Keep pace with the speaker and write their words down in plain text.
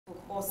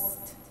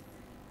host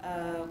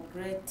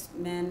great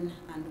men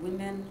and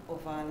women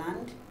of our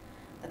land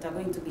that are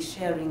going to be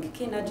sharing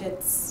key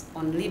nuggets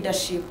on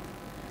leadership.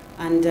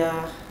 And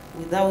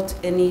without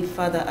any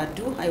further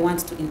ado, I want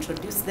to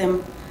introduce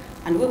them,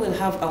 and we will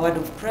have a word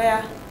of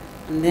prayer,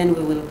 and then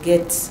we will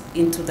get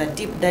into the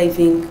deep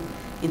diving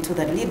into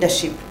the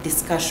leadership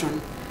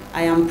discussion.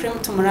 I am Prim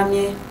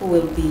Tumuranye, who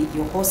will be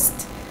your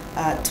host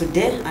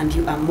today, and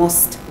you are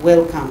most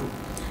welcome.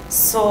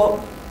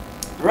 So,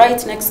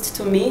 right next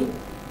to me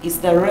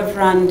is the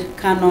Reverend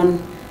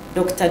Canon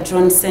Dr.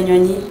 John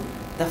Senyonyi,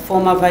 the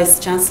former Vice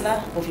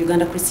Chancellor of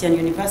Uganda Christian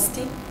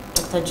University.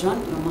 Dr.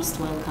 John, you're most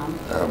welcome.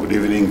 Good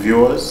evening,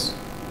 viewers.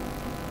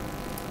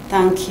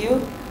 Thank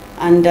you.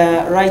 And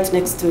right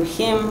next to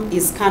him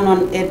is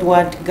Canon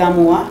Edward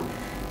Gaamuwa,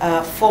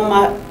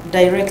 former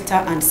Director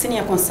and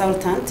Senior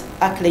Consultant,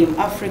 Acclaim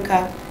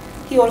Africa.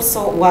 He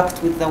also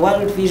worked with the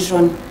World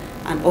Vision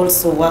and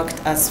also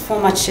worked as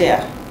former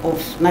Chair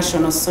of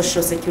National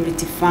Social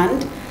Security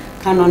Fund.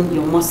 Canon,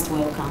 you're most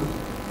welcome.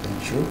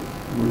 Thank you.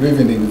 Good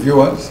evening,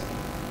 viewers.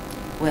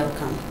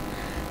 Welcome.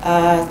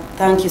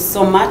 Thank you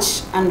so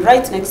much. And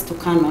right next to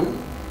Canon,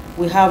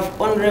 we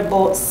have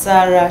Honorable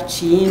Sarah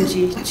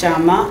Kiyingi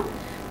Kyama,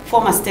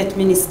 former State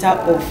Minister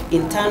of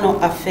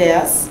Internal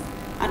Affairs,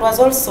 and was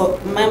also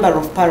Member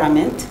of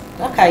Parliament,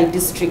 Rakai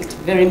District,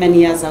 very many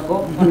years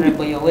ago.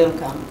 Honorable, you're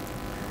welcome.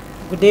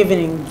 Good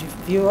evening,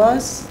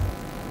 viewers.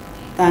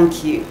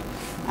 Thank you.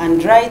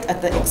 And right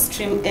at the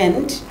extreme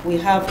end, we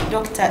have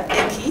Dr.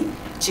 Ekiria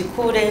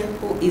Kikule,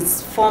 who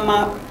is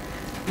former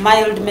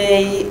Mild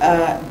May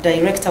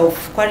Director of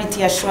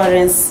Quality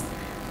Assurance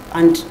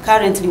and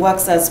currently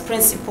works as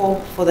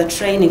Principal for the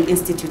Training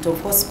Institute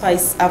of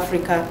Hospice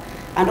Africa,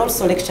 and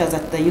also lectures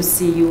at the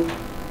UCU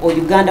or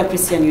Uganda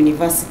Christian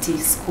University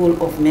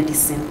School of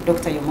Medicine.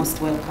 Doctor, you're most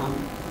welcome.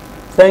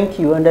 Thank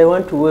you, and I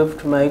want to wave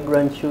to my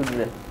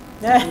grandchildren.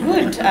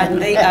 Good, and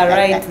they are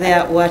right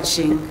there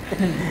watching.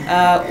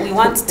 We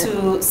want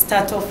to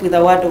start off with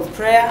a word of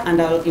prayer,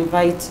 and I'll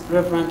invite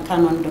Reverend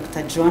Canon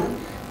Dr. John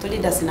to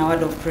lead us in a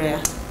word of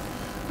prayer.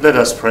 Let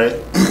us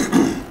pray.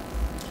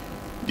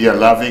 Dear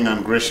loving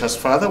and gracious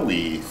Father,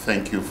 we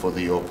thank you for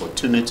the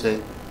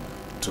opportunity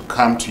to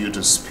come to you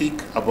to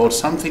speak about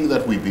something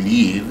that we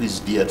believe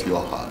is dear to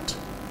your heart,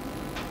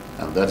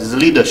 and that is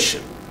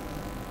leadership,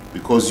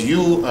 because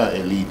you are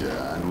a leader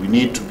and we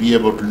need to be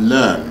able to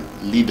learn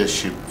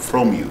leadership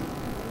from you.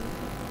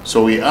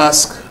 So we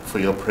ask for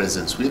your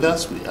presence with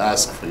us. We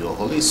ask for your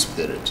Holy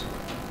Spirit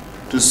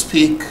to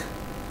speak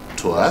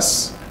to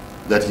us,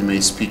 that he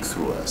may speak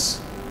through us,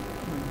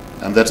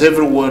 and that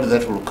every word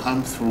that will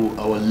come through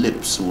our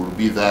lips will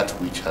be that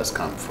which has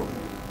come from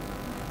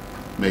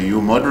you. May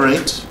you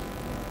moderate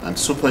and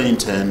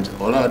superintend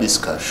all our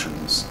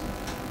discussions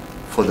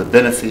for the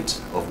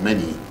benefit of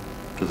many,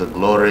 to the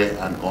glory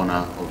and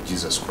honor of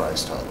Jesus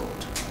Christ our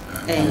Lord.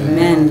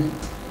 Amen.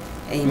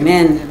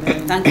 Amen.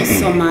 Amen. Thank you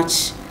so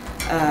much,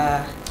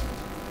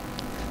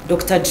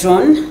 Dr.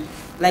 John.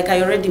 Like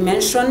I already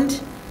mentioned,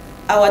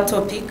 our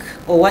topic,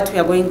 or what we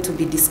are going to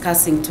be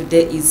discussing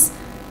today, is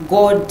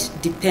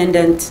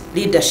God-dependent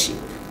leadership,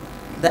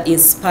 the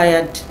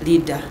inspired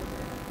leader.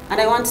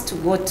 And I want to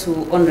go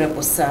to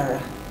Honorable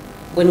Sarah.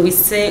 When we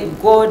say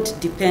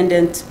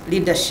God-dependent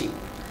leadership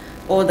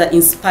or the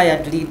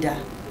inspired leader,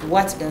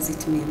 what does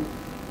it mean?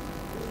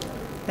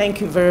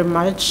 Thank you very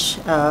much.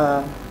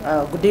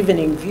 Good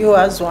evening,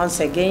 viewers, once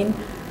again.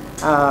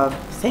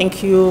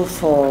 Thank you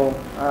for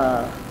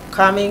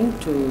coming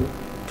to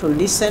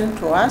listen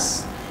to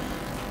us.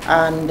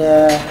 And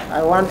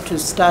I want to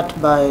start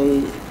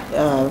by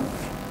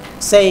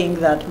saying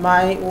that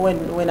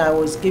when I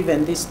was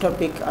given this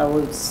topic,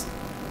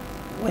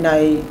 when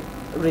I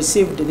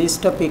received this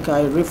topic,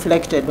 I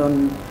reflected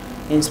on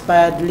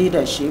inspired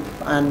leadership,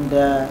 and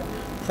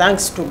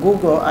thanks to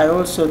Google, I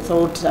also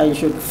thought I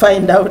should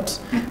find out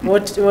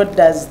what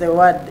does the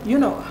word,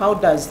 how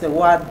does the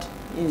word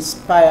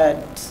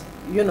inspired,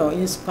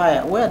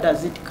 inspire, where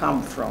does it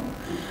come from?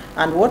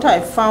 And what I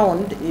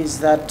found is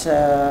that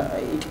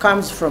it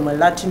comes from a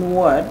Latin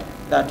word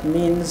that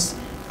means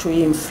to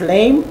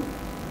inflame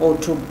or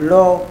to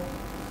blow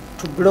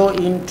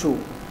into.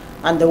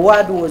 And the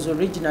word was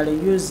originally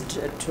used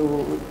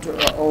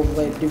of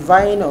a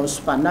divine or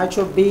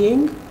supernatural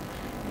being,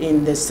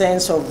 in the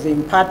sense of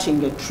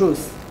imparting a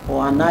truth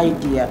or an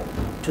idea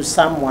to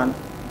someone.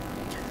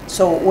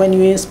 So when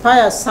you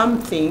inspire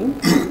something,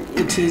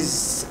 it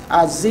is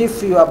as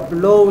if you are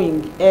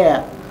blowing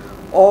air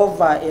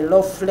over a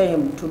low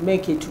flame to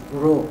make it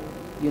grow.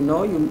 It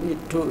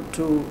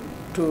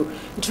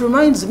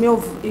reminds me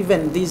of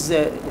even these,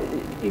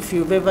 if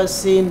you've ever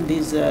seen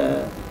these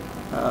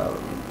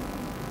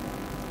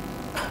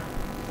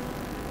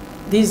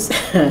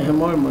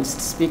I'm almost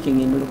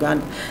speaking in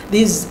Uganda.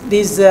 These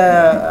speaking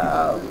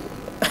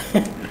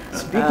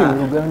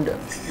Uganda.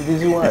 This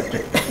is what?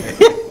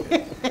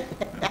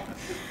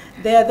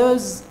 There are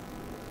those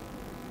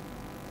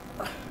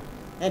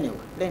Anyway,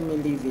 let me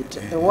leave it.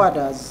 The word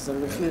has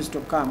refused to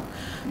come.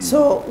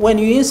 So when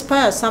you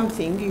inspire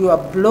something, you are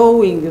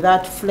blowing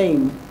that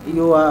flame.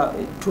 You are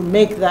to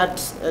make that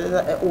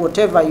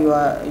whatever you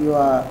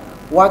are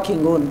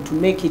working on, to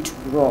make it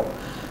grow.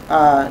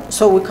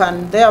 So we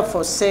can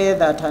therefore say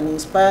that an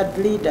inspired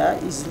leader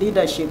is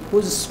leadership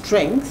whose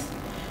strength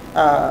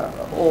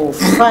or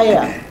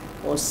fire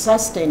or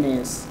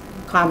sustenance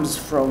comes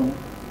from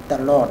the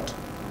Lord.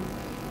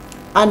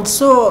 And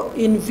so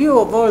in view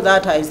of all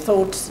that, I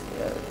thought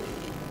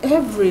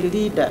every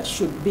leader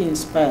should be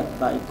inspired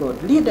by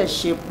God.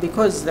 Leadership,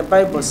 because the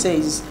Bible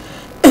says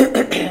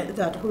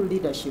that whole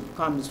leadership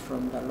comes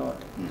from the Lord.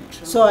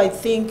 So I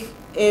think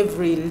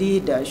every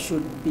leader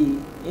should be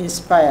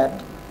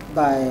inspired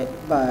by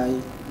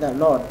the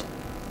Lord.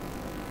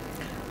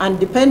 And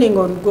depending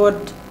on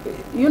God,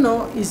 you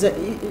know,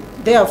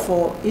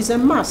 therefore is a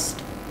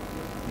must.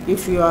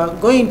 If you are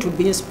going to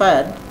be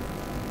inspired,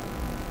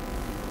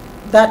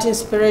 that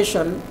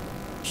inspiration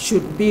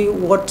should be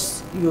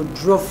what you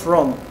draw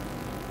from.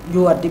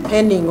 You are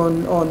depending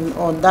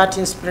on that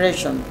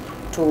inspiration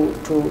to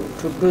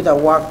do the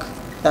work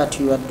that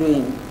you are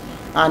doing.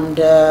 And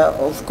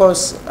of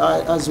course,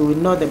 as we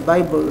know the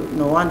Bible,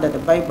 no wonder the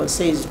Bible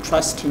says,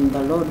 trust in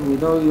the Lord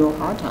with all your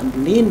heart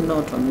and lean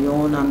not on your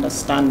own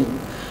understanding.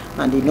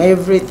 And in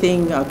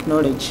everything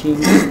acknowledge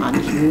him and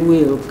he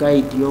will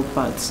guide your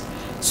paths.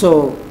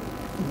 So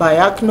by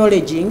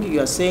acknowledging,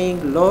 you are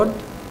saying, Lord,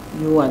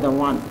 you are the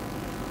one.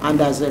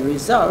 And as a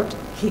result,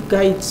 he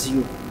guides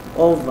you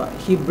over.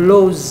 He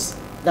blows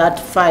that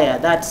fire,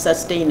 that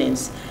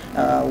sustenance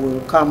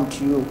will come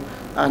to you,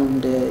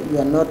 and you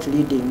are not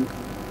leading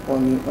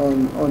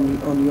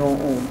on your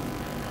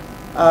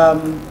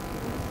own.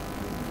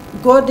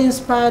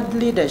 God-inspired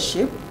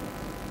leadership,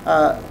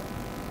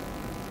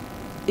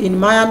 in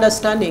my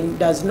understanding,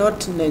 does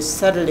not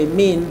necessarily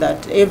mean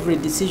that every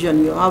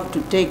decision you have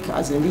to take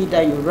as a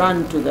leader, you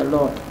run to the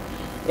Lord.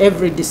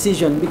 Every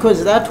decision,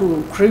 because that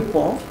will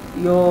cripple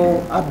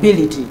your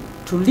ability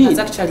to lead. I was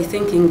actually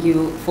thinking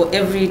for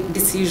every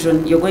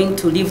decision, you're going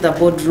to leave the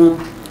boardroom,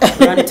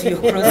 run to your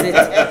closet,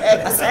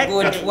 ask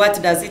God,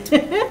 what does it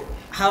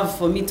have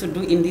for me to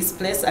do in this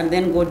place? And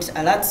then God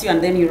alerts you,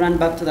 and then you run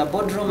back to the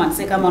boardroom and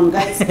say, come on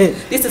guys,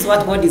 this is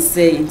what God is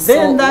saying.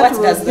 Then so what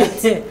does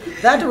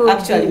that will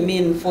actually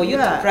mean for you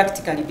to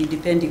practically be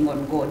depending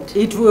on God?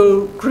 It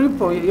will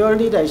cripple your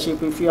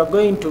leadership if you are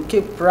going to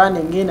keep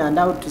running in and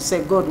out to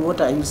say, God, what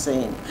are you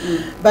saying?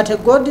 But a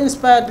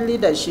God-inspired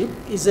leadership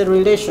is a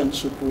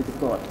relationship with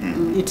God.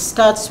 It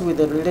starts with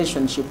a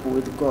relationship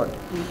with God.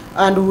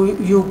 And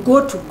you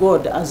go to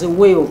God as a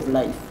way of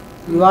life.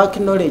 You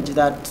acknowledge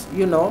that,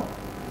 you know,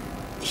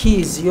 he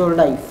is your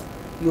life.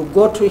 You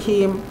go to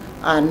him,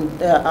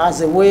 and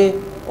as a way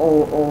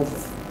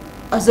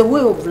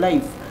of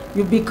life,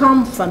 you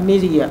become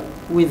familiar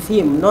with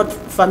him. Not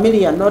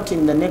familiar, not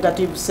in the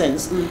negative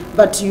sense,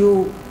 but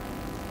you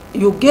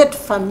get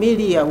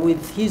familiar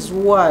with his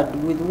word,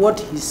 with what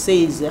he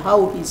says,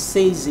 how he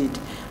says it,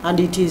 and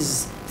it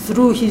is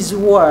through his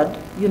word,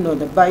 you know,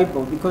 the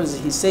Bible, because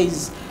he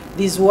says,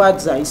 these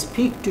words I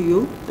speak to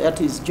you, that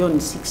is John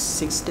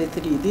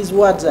 6:63. These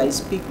words I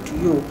speak to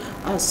you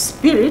are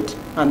spirit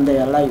and they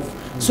are life.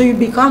 So you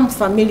become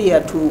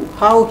familiar to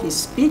how he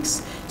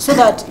speaks, so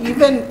that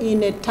even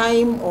in a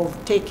time of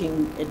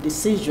taking a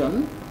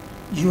decision,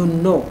 you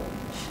know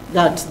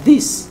that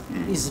this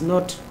is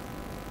not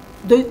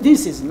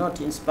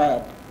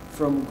inspired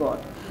from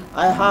God.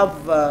 I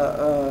have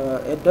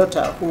a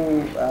daughter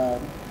who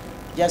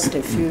just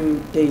a few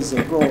days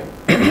ago,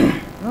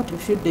 not a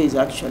few days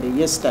actually,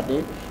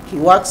 yesterday, he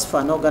works for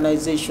an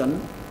organization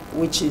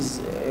which is,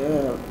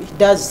 he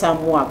does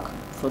some work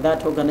for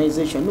that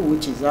organization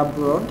which is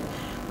abroad,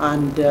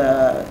 and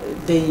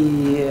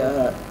they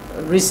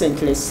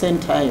recently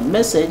sent her a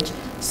message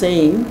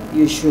saying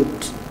you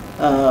should,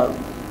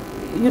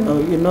 you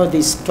know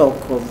this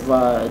talk of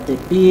the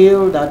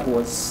bill that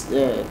was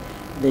the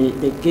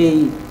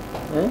gay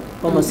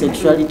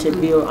homosexuality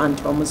bill,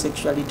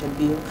 anti-homosexuality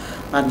bill,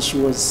 and she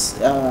was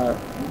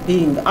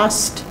being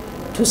asked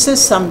to say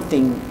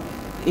something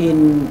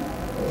in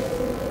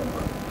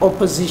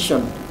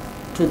opposition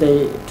to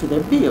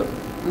the bill.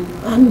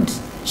 And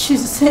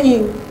she's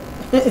saying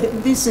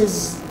this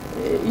is,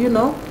 you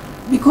know,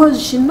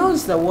 because she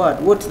knows the word,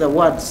 what the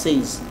word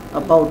says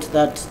about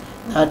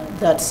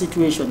that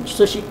situation.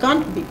 So she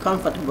can't be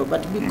comfortable,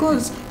 but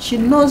because she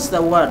knows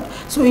the word.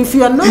 So if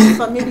you are not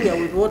familiar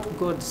with what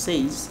God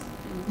says,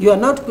 you are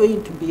not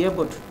going to be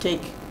able to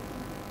take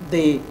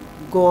the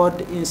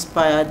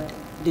God-inspired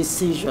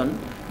decision,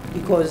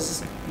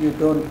 because you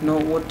don't know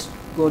what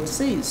God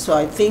says. So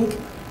I think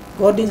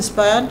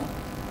God-inspired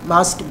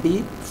must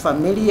be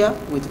familiar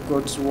with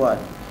God's word.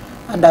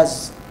 And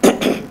as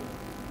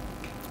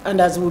and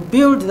as we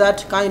build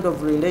that kind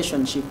of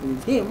relationship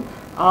with him,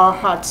 our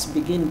hearts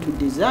begin to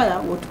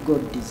desire what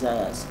God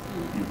desires.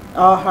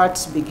 Our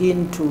hearts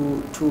begin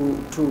to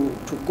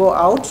go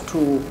out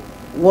to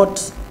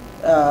what,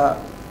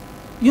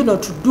 you know,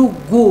 to do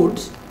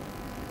good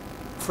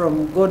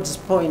from God's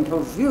point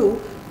of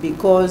view,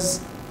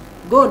 because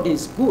God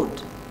is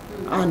good,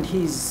 and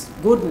his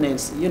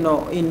goodness, you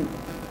know, in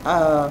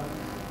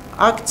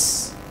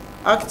Acts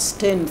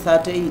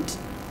 10:38,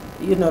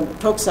 you know,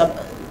 talks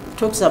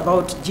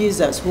about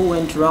Jesus who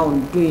went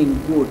around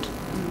doing good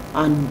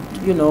and,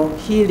 you know,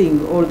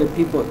 healing all the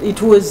people.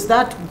 It was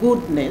that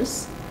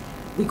goodness,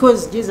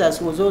 because Jesus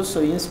was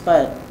also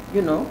inspired,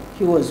 you know,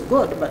 he was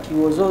God, but he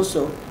was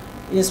also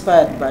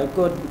inspired by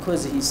God,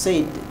 because he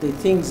said, the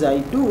things I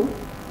do,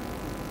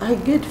 I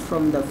get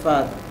from the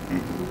Father.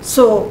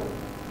 So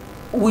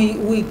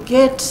we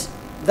get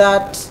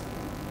that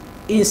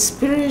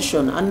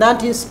inspiration, and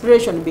that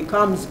inspiration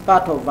becomes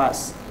part of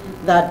us,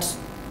 that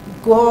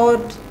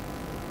God,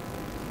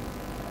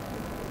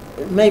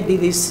 maybe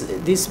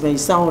this may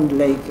sound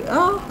like,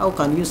 how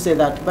can you say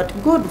that? But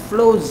God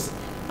flows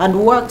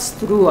and works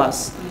through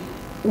us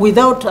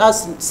without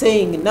us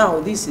saying, now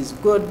this is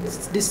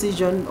God's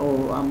decision,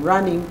 or I'm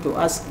running to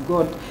ask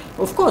God.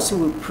 Of course,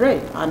 we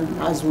pray, and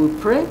as we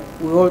pray,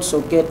 we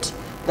also get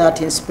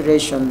that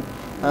inspiration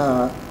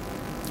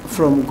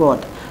from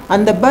God.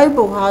 And the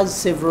Bible has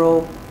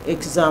several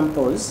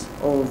examples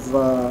of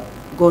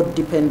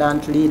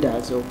God-dependent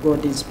leaders, or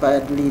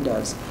God-inspired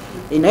leaders.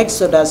 In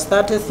Exodus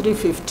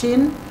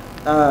 33:15,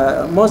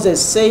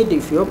 Moses said,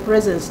 if your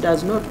presence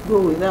does not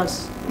go with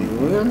us, we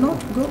will not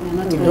go.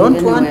 We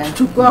don't want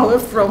to go away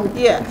from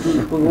here.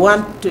 We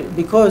want to,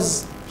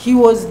 because he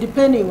was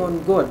depending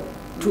on God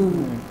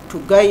to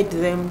guide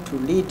them, to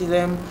lead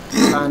them,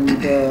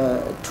 and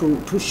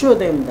to show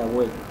them the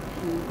way.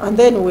 And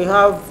then we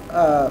have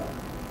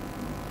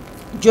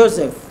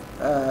Joseph.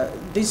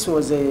 This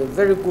was a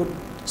very good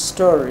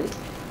story,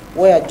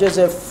 where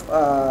Joseph,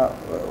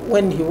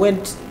 when he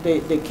went,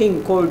 the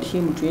king called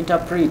him to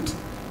interpret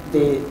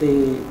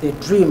the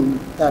dream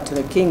that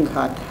the king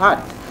had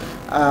had.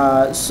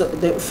 So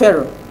the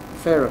Pharaoh,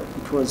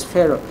 it was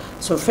Pharaoh.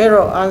 So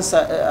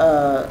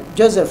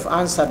Joseph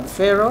answered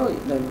Pharaoh.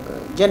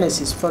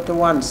 Genesis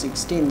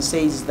 41:16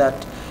 says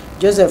that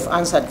Joseph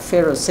answered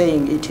Pharaoh,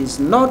 saying, it is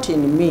not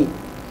in me.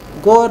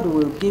 God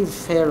will give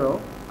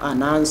Pharaoh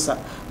an answer,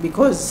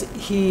 because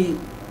he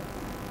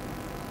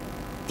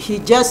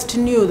just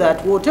knew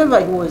that whatever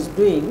he was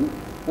doing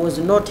was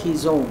not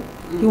his own.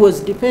 He was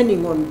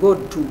depending on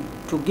God to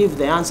give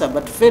the answer,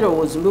 but Pharaoh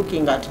was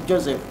looking at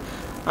Joseph,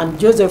 and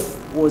Joseph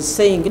was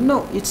saying,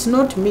 no, it's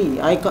not me.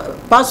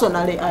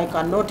 Personally, I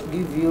cannot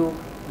give you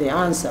the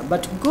answer,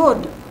 but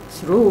God,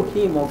 through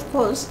him, of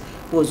course,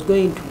 was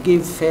going to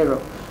give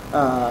Pharaoh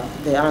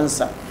the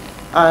answer.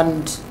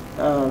 And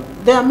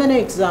there are many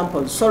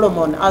examples.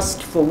 Solomon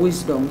asked for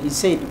wisdom. He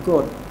said,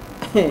 God,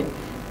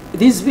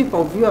 these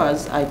people of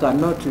yours, I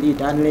cannot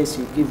lead unless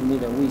you give me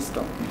the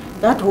wisdom.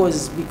 That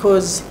was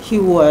because he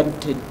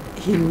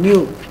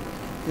knew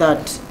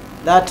but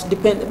that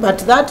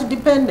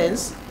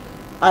dependence,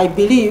 I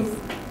believe,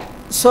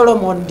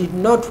 Solomon did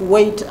not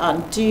wait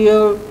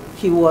until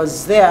he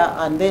was there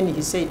and then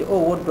he said, oh,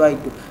 what do I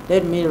do?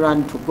 Let me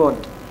run to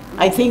God.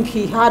 I think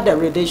he had a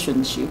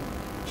relationship.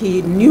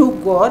 He knew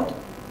God,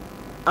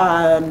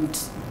 and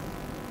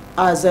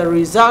as a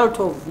result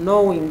of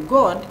knowing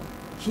God,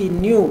 he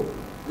knew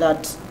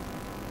that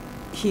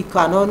he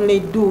can only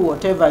do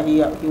whatever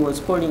he was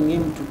calling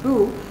him to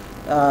do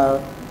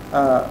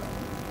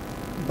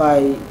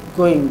by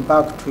going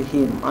back to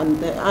him.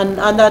 And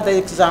other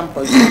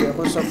examples,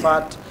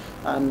 Jehoshaphat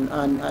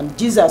and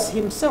Jesus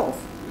himself,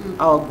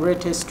 our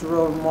greatest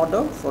role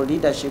model for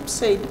leadership,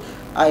 said,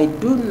 I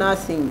do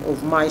nothing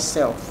of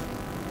myself,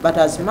 but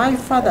as my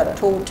Father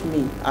taught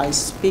me, I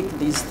speak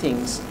these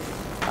things.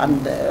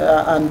 And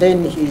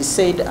then he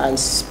said, I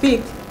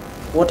speak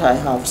what I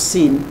have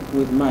seen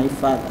with my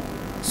Father.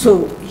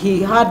 So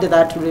he had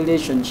that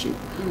relationship.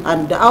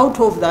 And out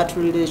of that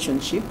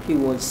relationship, he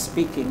was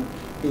speaking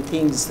the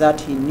things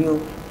that he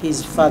knew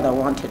his Father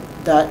wanted.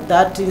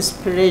 That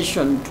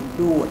inspiration to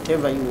do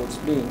whatever he was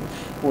doing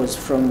was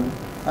from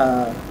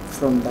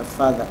the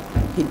Father.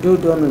 He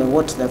did only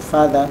what the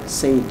Father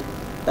said.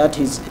 That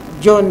is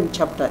John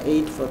chapter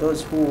 8, for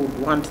those who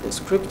want the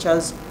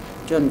scriptures,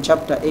 John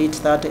chapter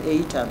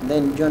 8:38, and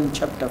then John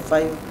chapter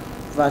 5,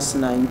 verse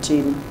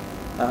 19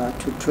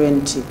 to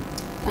 20.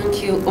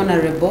 Thank you,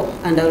 Honorable,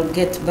 and I'll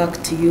get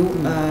back to you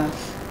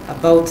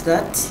about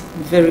that.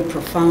 Very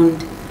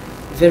profound,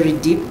 very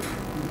deep,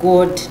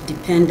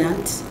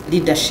 God-dependent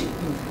leadership,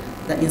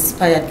 the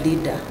inspired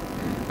leader.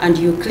 And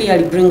you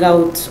clearly bring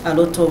out a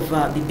lot of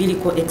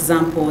biblical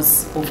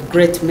examples of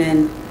great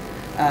men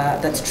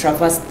that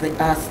traversed the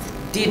earth,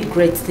 did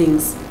great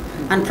things.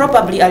 And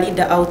probably a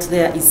leader out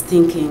there is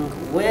thinking,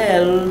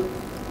 well,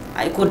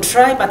 I could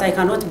try, but I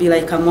cannot be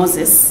like a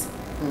Moses,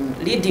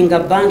 leading a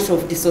bunch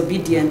of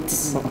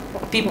disobedient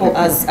people,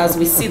 as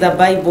we see the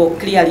Bible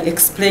clearly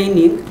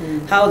explaining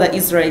how the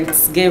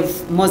Israelites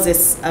gave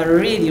Moses a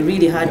really,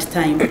 really hard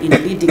time in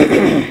leading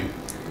them.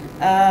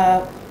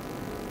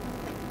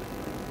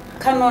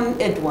 Canon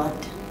Edward,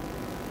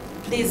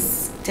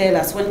 please tell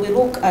us, when we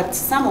look at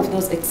some of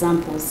those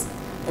examples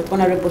that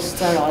Honorable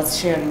Sarah was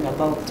sharing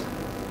about,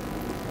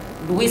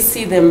 do we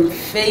see them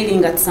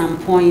failing at some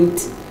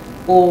point,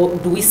 or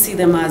do we see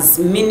them as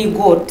mini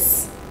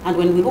gods And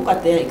when we look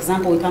at their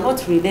example, we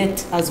cannot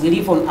relate as we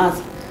live on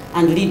earth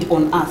and lead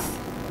on earth,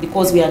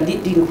 because we are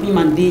leading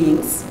human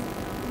beings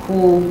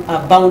who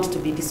are bound to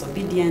be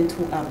disobedient,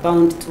 who are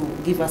bound to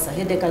give us a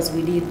headache as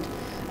we lead.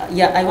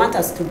 Yeah, I want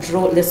us to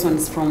draw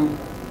lessons from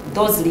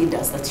those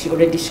leaders that she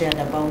already shared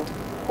about,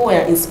 who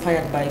were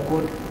inspired by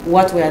God,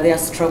 what were their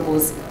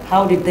struggles,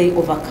 how did they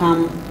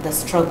overcome the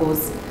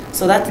struggles,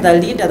 so that the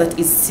leader that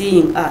is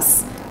seeing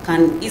us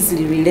can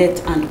easily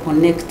relate and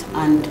connect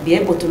and be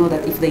able to know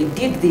that if they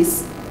did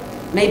this,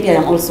 maybe I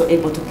am also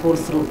able to pull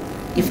through.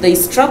 If they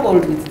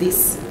struggled with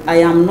this, I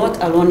am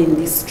not alone in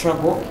this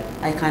struggle.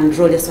 I can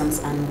draw lessons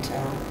and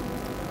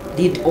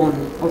lead on.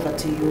 Over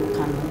to you,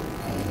 Canon.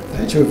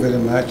 Thank you very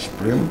much,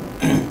 Prim.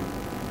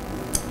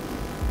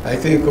 I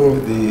think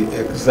of the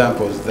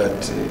examples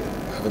that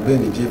have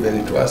been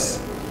given to us,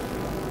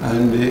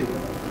 and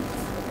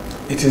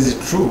it is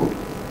true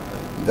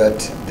that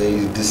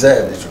they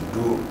desired to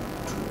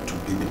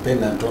be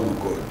dependent on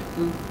God.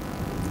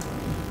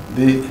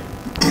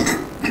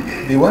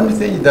 The one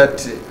thing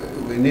that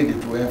we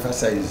need to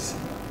emphasize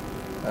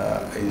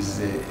is,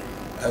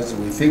 as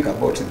we think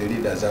about the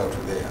leaders out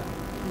there,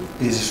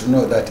 is to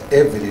know that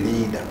every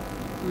leader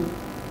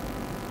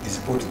is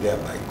put there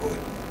by God.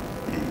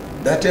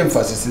 That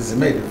emphasis is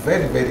made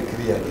very, very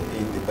clearly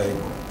in the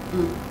Bible.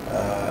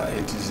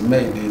 It is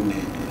made in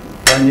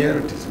Daniel,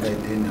 it is made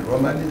in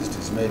Romans, it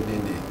is made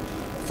in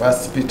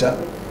 1 Peter.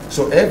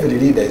 So every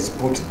leader is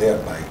put there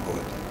by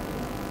God.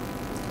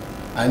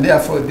 And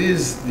therefore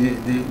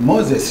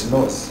Moses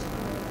knows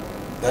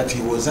that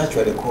he was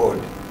actually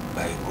called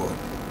by God.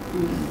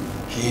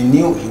 He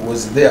knew he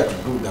was there to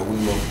do the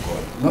will of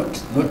God,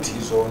 not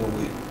his own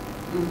will.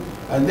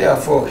 And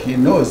therefore he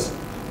knows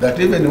that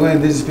even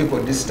when these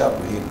people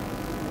disturb him,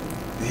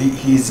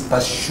 he is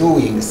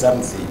pursuing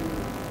something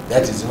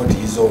that is not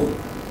his own.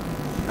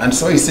 And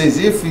so he says,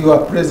 if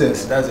your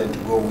presence doesn't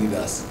go with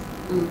us,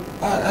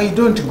 I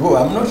don't go,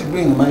 I'm not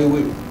doing my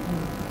will.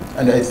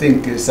 And I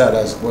think Sarah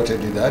has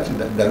quoted that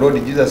the Lord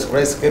Jesus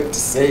Christ kept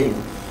saying,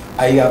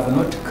 I have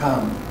not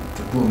come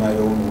to do my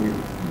own will.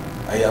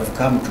 I have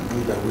come to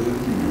do the will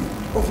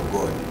of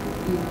God.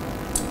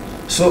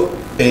 So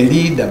a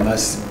leader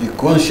must be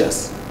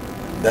conscious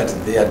that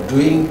they are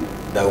doing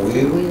the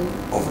will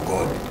of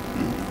God.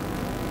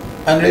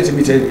 And let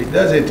me tell you, it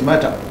doesn't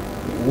matter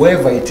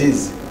wherever it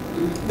is,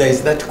 there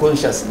is that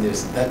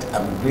consciousness that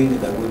I'm doing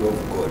the will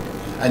of God,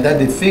 and that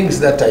the things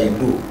that I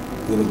do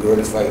will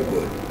glorify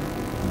God.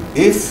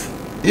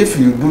 If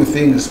you do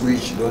things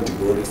which don't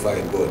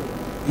glorify God,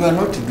 you are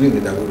not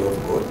doing the will of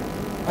God,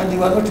 and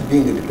you are not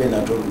being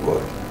dependent on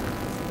God.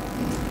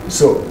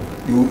 So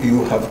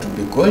you have to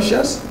be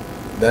conscious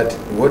that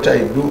what I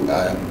do,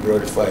 I am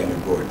glorifying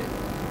God.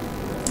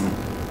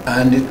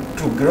 And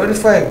to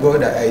glorify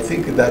God, I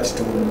think that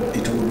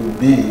it would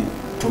be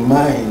to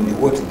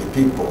mind what the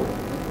people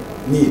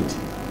need.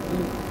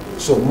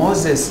 So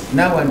Moses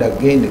now and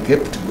again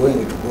kept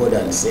going to God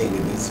and saying,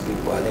 these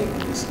people are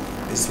like this,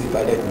 these people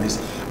are like this.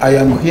 I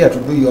am here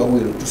to do your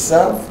will, to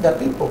serve the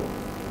people.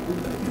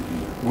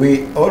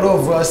 We, all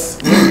of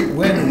us,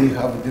 when we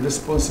have the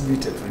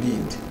responsibility to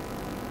lead,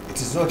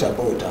 it is not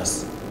about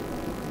us.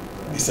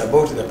 It's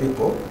about the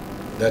people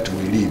that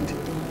we lead.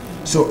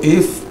 So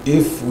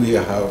if we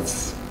have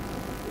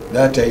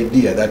that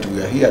idea that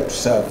we are here to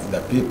serve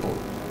the people,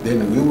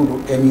 then we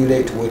will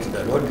emulate what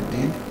the Lord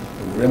did,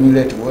 we will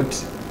emulate what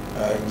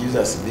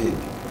Jesus did.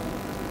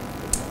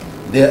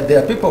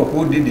 There are people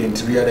who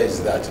didn't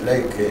realize that,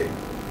 like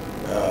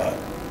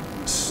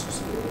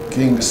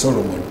King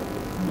Solomon.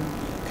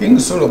 King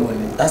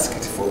Solomon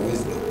asked for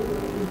wisdom,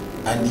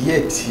 and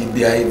yet he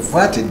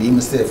diverted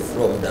himself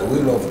from the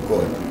will of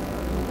God.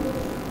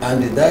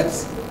 And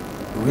that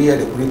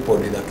really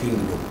crippled the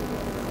kingdom.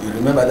 You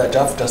remember that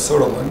after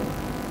Solomon,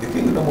 the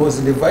kingdom was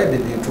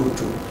divided into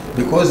two,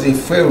 because he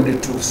failed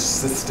to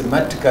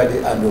systematically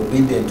and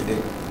obediently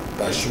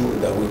pursue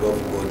the will of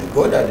God.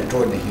 God had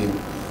told him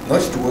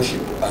not to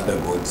worship other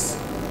gods,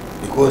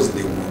 because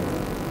they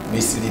would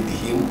mislead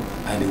him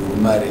and he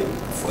would marry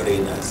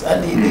foreigners.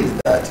 And he did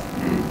that.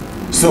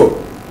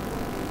 So,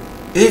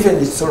 even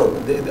in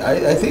Solomon,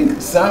 I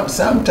think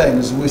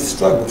sometimes we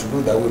struggle to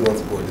do the will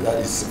of God. That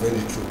is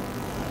very true.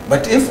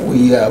 But if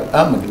we are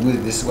armed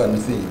with this one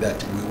thing,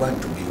 that we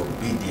want to be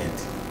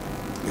obedient,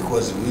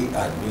 because we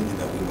are doing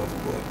the will of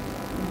God,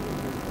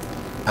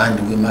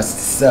 and we must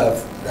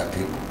serve the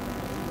people.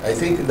 I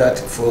think that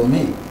for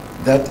me,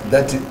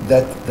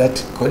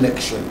 that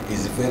connection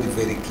is very,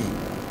 very key.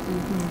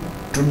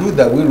 To do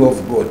the will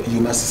of God, you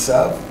must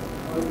serve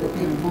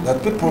the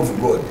people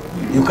of God.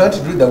 You can't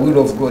do the will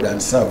of God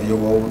and serve your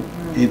own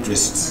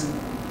interests.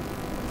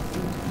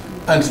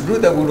 And to do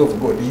the will of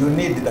God, you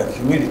need the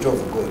humility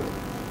of God.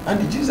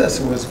 And Jesus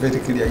was very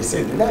clear. He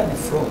said, learn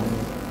from me,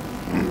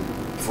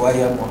 for I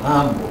am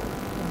humble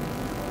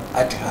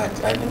at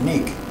heart and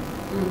meek.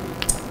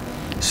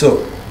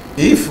 So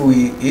if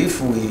we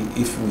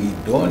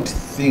don't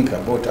think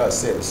about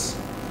ourselves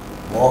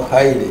more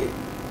highly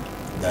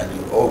than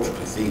we ought to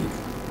think,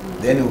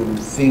 then we will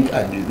think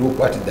and look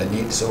at the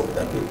needs of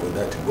the people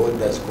that God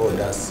has called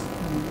us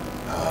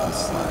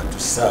to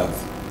serve.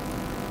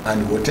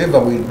 And whatever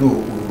we do,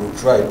 we will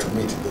try to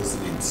meet those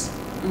needs.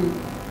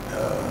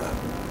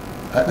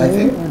 I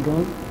think...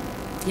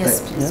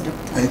 Yes, please,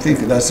 Doctor. I think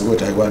that's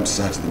what I want to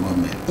say at the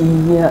moment.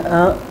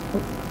 Yeah,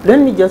 let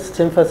me just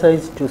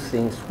emphasize two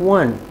things.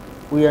 One,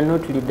 we are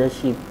not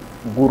leadership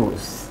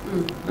gurus,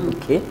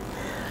 okay?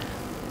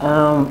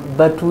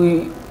 But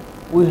we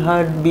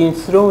had been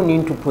thrown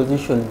into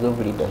positions of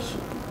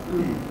leadership.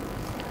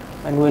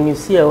 And when you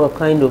see our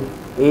kind of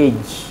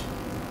age,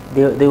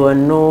 there were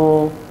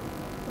no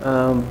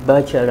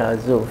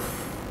bachelors of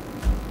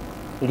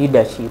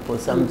leadership or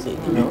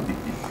something, you know.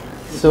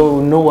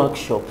 So no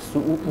workshops.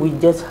 We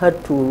just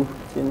had to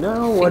say,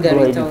 now what do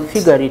I do?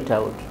 Figure it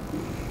out.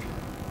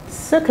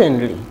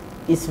 Secondly,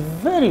 it's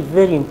very,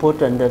 very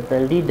important that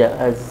the leader,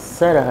 as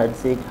Sarah had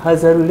said,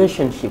 has a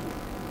relationship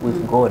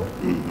with God.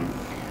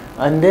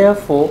 And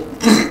therefore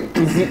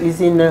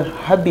is in a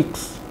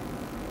habit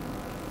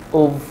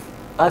of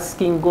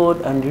asking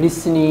God and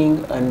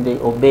listening and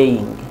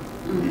obeying.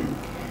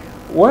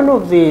 One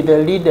of the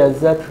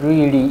leaders that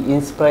really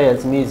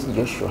inspires me is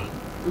Joshua.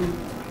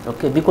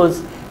 Okay,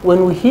 because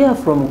when we hear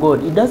from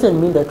God, it doesn't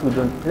mean that we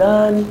don't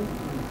plan,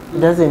 it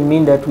doesn't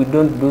mean that we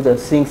don't do the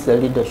things the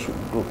leader should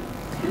do.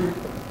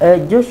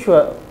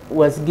 Joshua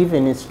was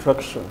given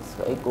instructions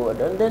by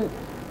God, and then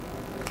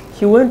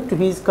he went to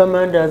his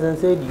commanders and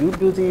said, you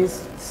do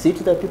this, sit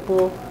the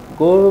people,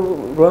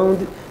 go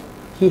around.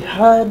 He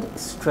had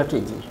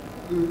strategy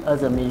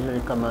as a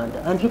military commander,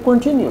 and he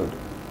continued.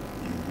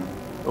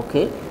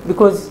 Okay,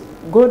 because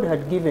God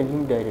had given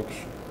him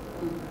direction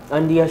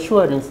and the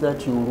assurance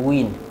that you will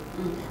win.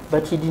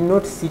 But he did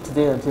not sit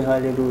there and say,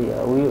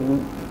 hallelujah,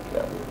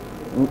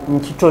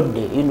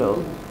 you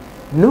know.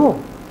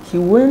 No, he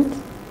went,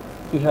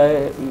 he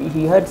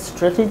had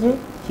strategy,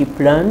 he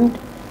planned,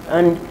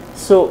 and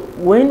so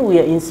when we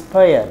are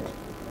inspired,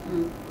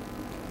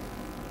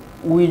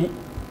 we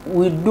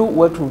do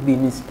what we've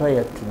been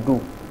inspired to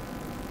do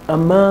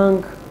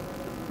among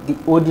the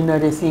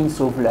ordinary things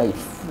of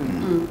life.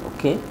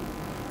 Okay,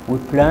 we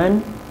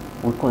plan,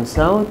 we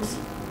consult,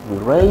 we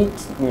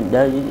write,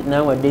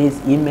 nowadays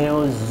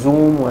emails,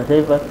 Zoom,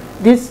 whatever.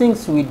 These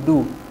things we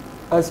do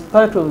as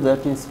part of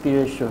that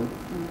inspiration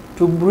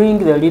to bring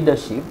the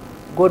leadership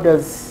God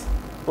has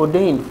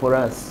ordained for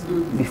us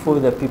before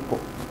the people.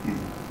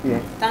 Yeah.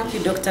 Thank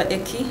you, Dr.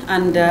 Eki,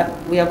 and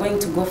we are going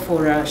to go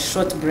for a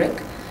short break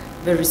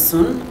very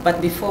soon.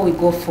 But before we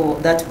go for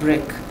that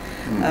break,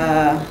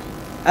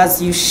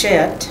 as you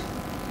shared,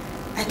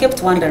 I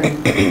kept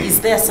wondering,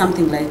 is there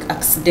something like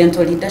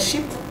accidental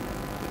leadership?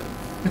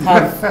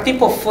 Have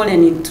people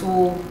fallen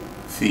into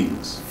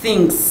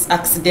things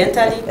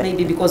accidentally,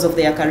 maybe because of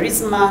their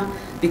charisma,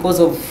 because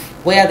of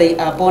where they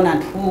are born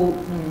and who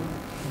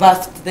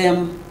birthed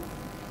them?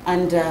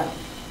 And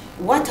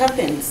what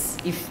happens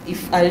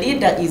if a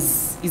leader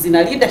is in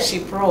a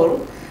leadership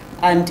role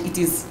and it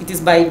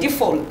is by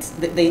default,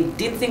 they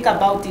didn't think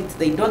about it,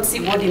 they don't see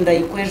God in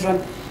the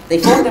equation, they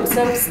found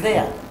themselves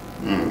there?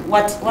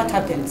 What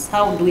happens?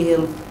 How do we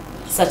help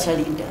such a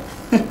leader?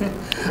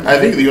 I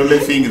think the only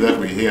thing that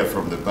we hear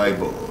from the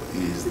Bible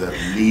is that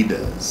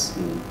leaders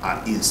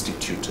are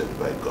instituted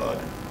by God.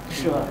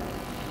 Sure.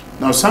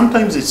 Now,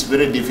 sometimes it's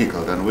very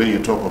difficult, and when you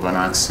talk of an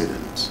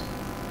accident,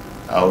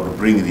 I would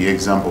bring the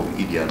example of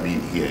Idi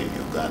Amin here in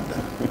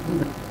Uganda.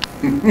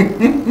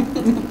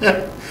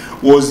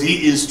 Was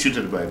he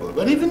instituted by God?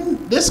 But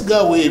even, let's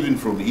go away even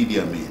from Idi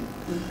Amin,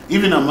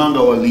 even among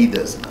our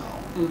leaders now.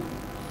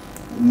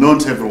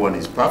 Not everyone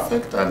is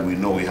perfect, and we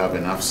know we have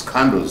enough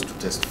scandals to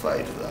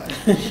testify to that.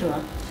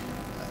 Sure.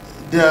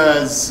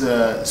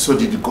 So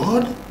did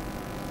God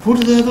put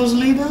there those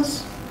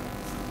leaders?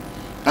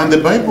 And the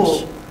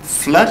Bible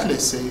flatly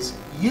says,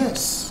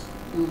 yes.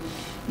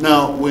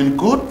 Now, when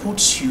God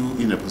puts you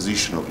in a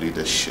position of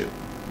leadership,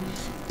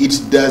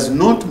 it does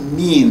not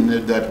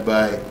mean that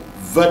by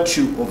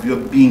virtue of your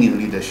being in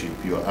leadership,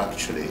 you're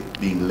actually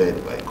being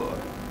led by God.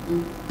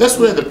 That's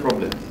where the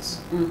problem is.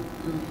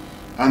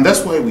 And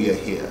that's why we are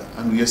here.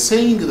 And we are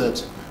saying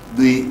that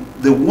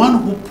the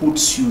one who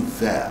puts you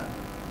there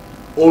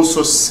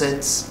also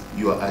sets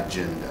your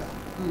agenda,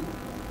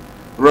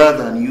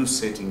 rather than you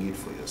setting it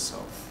for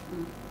yourself.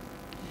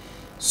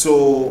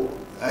 So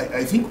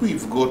I think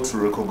we've got to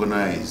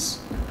recognize,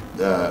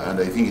 and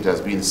I think it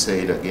has been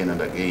said again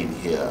and again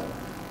here,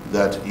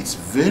 that it's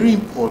very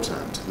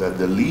important that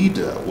the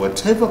leader,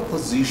 whatever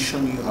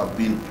position you have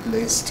been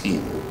placed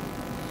in,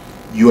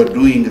 you are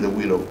doing the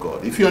will of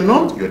God. If you're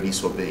not, you're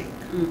disobeying.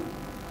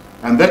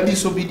 And that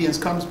disobedience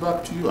comes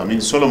back to you. I mean,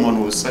 Solomon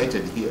was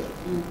cited here.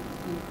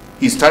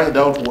 He started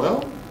out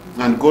well,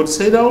 and God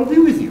said, I will be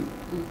with you.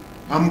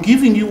 I'm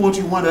giving you what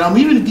you want, and I'm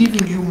even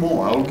giving you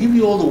more. I'll give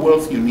you all the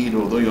wealth you need,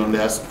 although you only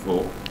asked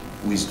for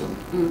wisdom.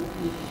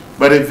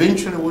 But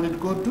eventually, what did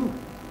God do?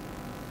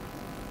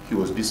 He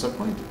was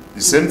disappointed.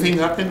 The same thing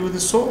happened with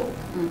Saul.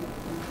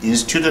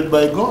 Instituted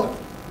by God.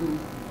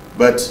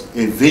 But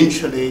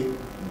eventually,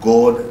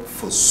 God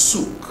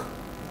forsook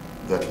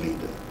that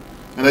leader.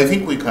 And I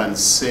think we can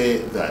say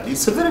that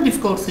it's a very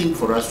difficult thing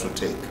for us to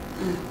take.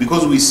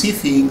 because we see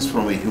things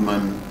from a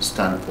human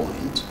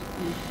standpoint.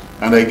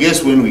 And I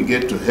guess when we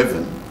get to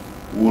heaven,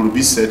 we will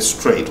be set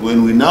straight.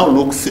 When we now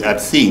look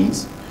at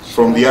things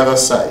from the other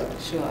side,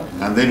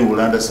 and then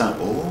we'll understand,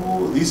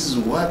 oh, this is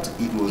what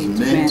it was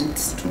meant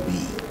to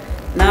be.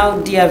 Now,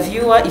 dear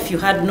viewer, if you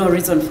had no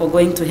reason for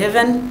going to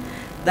heaven,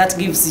 that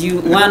gives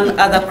you one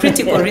other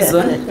critical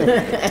reason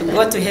to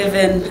go to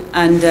heaven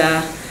and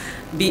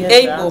be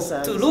able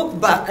to look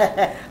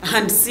back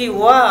and see,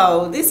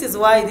 wow, this is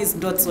why these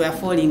dots were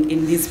falling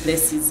in these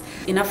places.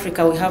 In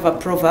Africa, we have a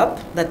proverb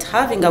that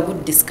having a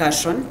good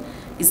discussion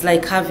is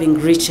like having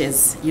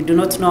riches. You do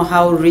not know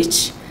how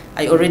rich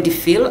I already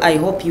feel. I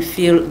hope you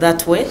feel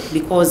that way,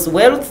 because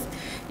wealth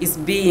is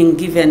being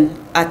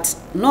given at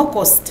no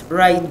cost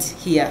right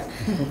here.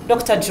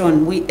 Dr.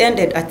 John, we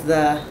ended at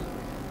the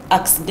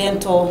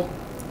accidental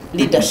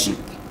leadership.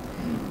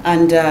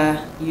 And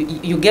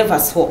you gave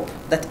us hope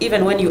that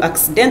even when you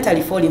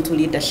accidentally fall into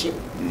leadership,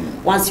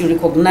 once you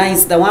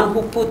recognize the one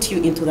who put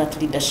you into that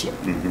leadership,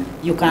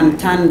 you can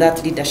turn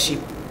that leadership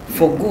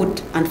for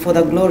good and for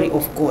the glory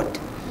of God.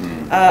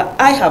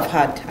 I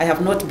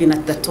have not been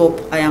at the top.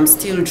 I am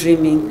still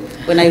dreaming.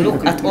 When I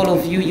look at all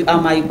of you, you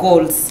are my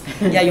goals.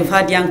 Yeah, you've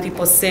heard young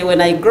people say,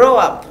 when I grow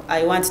up,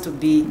 I want to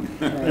be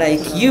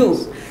like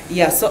you.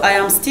 Yeah, so I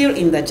am still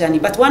in the journey.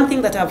 But one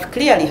thing that I've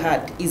clearly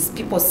heard is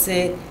people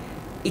say,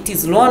 it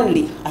is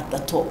lonely at the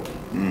top.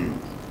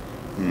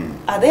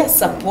 Are there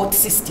support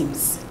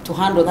systems to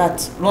handle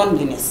that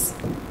loneliness?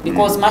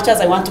 Because much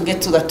as I want to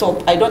get to the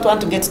top, I don't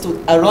want to get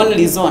to a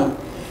lonely zone.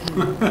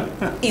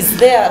 Is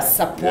there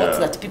support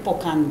that people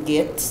can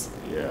get?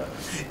 Yeah,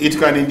 it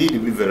can indeed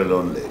be very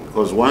lonely,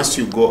 because once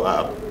you go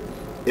up,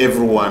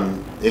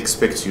 everyone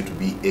expects you to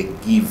be a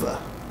giver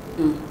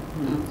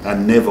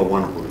and never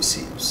one who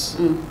receives.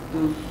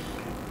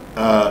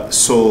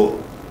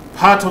 So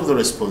part of the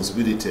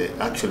responsibility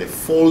actually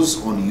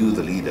falls on you,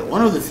 the leader.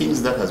 One of the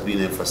things that has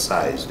been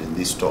emphasized in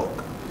this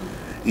talk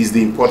is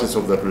the importance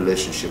of that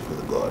relationship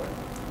with God.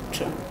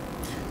 Sure.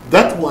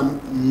 That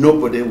one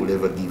nobody will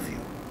ever give you.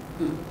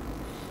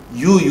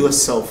 You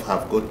yourself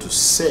have got to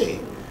say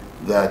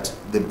that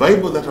the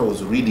Bible that I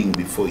was reading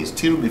before is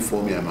still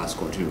before me. I must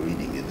continue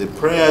reading it. The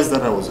prayers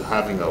that I was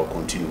having, I will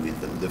continue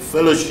with them. The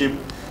fellowship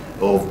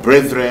of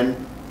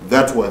brethren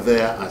that were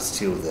there are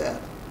still there.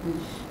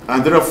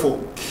 And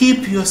therefore,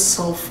 keep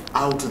yourself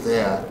out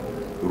there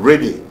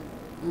ready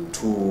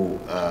to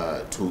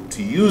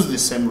use the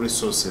same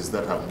resources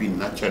that have been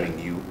nurturing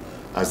you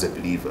as a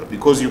believer,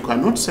 because you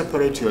cannot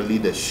separate your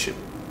leadership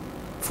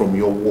from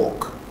your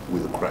walk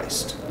with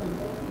Christ.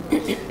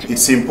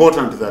 It's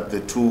important that the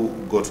two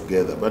go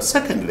together. But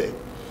secondly,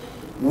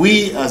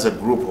 we as a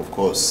group, of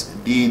course,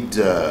 did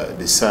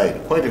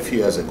decide quite a few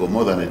years ago,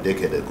 more than a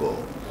decade ago,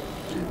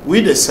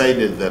 we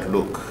decided that,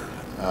 look,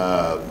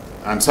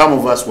 and some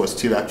of us were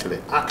still actually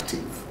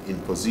active in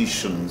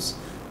positions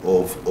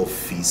of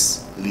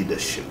office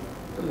leadership.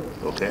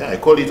 Okay, I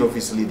call it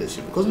office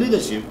leadership because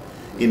leadership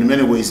in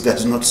many ways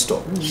does not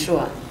stop.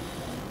 Sure.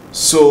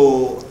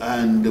 So,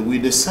 and we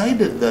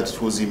decided that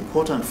it was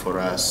important for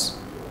us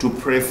to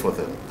pray for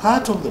them.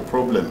 Part of the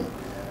problem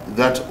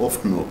that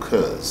often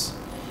occurs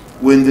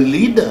when the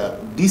leader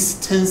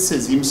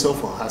distances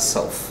himself or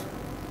herself,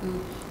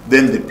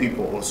 then the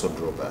people also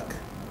draw back.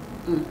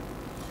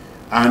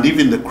 And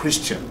even the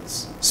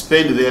Christians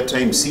spend their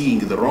time seeing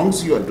the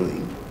wrongs you are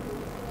doing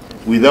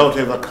without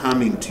ever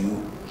coming to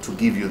you to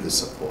give you the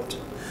support.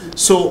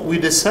 So we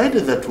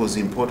decided that it was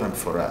important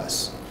for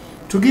us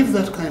to give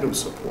that kind of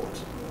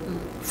support.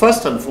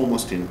 First and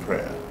foremost in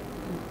prayer.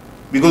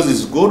 Because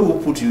it's God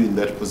who put you in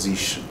that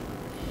position.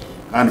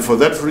 And for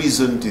that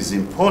reason, it is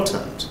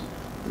important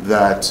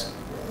that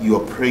you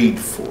are prayed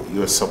for,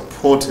 you are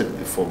supported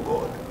before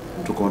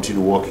God to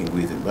continue walking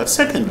with Him. But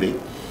secondly,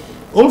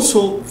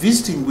 also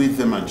visiting with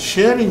them and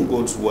sharing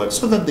God's word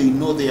so that they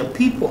know there are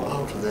people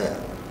out there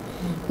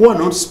who are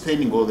not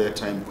spending all their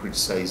time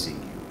criticizing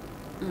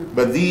you.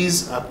 But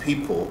these are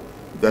people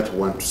that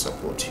want to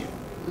support you.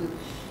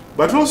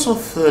 But also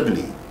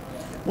thirdly,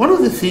 one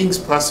of the things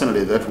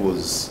personally that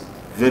was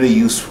very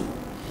useful,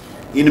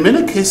 in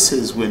many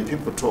cases when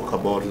people talk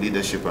about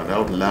leadership and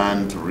how to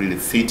learn to really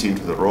fit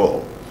into the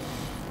role,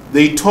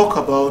 they talk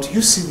about,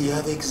 you see the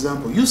other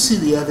example, you see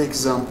the other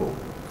example.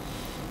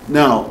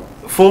 Now,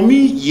 for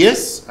me,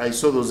 yes, I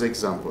saw those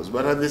examples,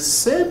 but at the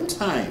same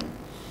time,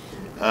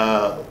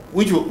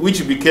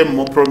 which became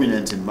more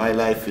prominent in my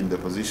life in the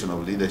position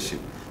of leadership,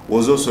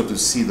 was also to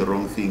see the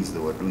wrong things they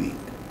were doing.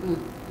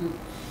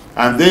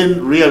 And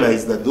then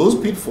realize that those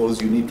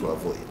pitfalls you need to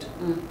avoid.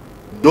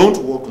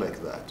 Don't walk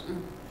like that.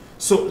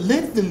 So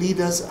let the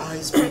leader's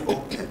eyes be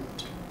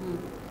opened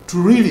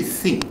to really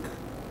think,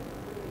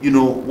 you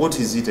know, what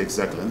is it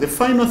exactly? And the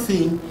final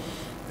thing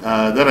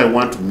that I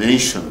want to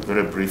mention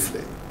very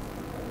briefly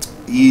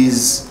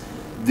is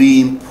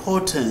the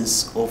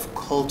importance of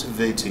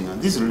cultivating,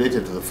 and this is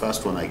related to the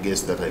first one, I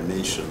guess, that I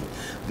mentioned,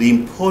 the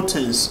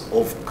importance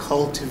of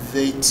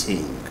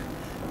cultivating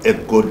a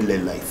godly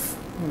life.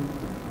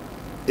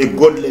 A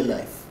godly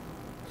life.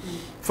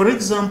 For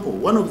example,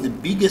 one of the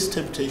biggest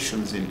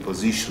temptations in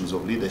positions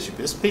of leadership,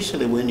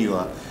 especially when you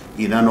are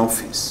in an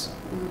office,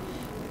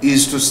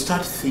 is to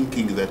start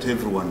thinking that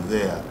everyone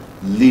there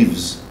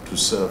lives to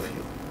serve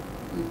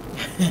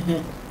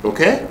you.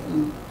 Okay?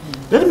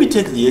 Let me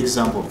take the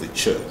example of the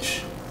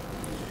church.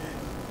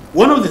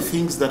 One of the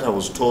things that I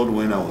was told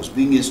when I was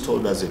being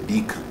installed as a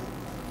deacon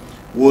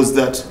was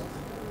that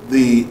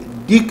the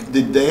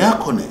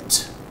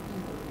diaconate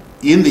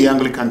in the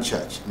Anglican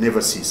Church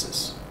never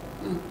ceases.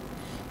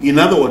 In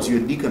other words,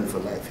 you're a deacon for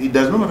life. It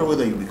does not matter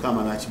whether you become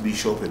an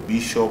archbishop, a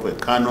bishop, a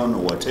canon,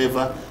 or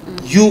whatever,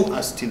 you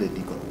are still a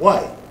deacon.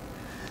 Why?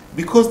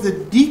 Because the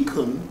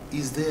deacon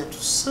is there to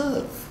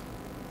serve.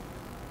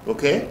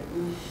 Okay?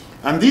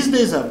 And these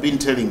days I've been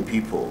telling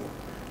people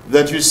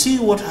that you see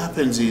what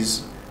happens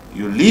is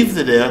you leave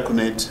the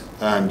diaconate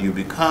and you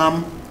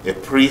become a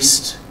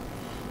priest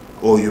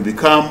or you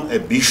become a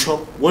bishop.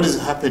 What is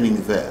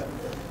happening there?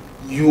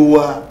 You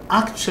are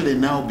actually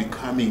now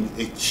becoming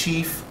a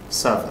chief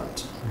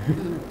servant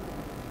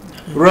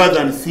rather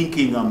than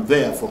thinking I'm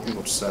there for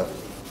people to serve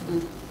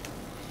me.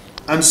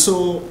 And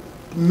so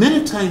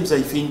many times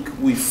I think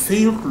we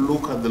fail to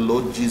look at the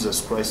Lord Jesus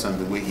Christ and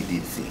the way he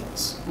did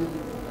things.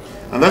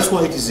 And that's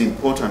why it is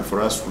important for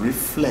us to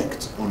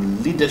reflect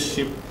on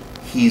leadership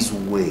his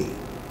way.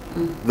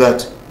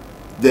 That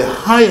the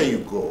higher you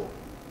go,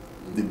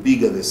 the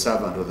bigger the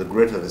servant or the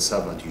greater the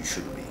servant you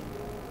should be,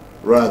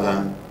 rather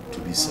than to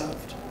be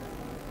served.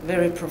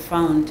 Very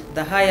profound.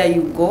 The higher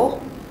you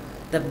go,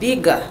 the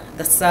bigger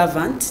the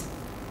servant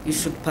you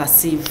should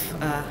perceive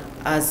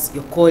as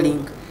your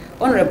calling.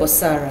 Honorable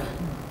Sarah,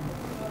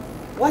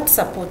 what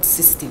support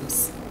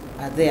systems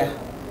are there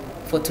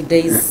for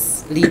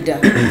today's leader,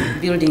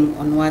 building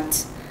on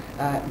what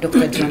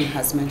Dr. John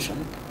has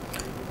mentioned?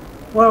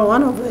 Well,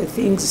 one of the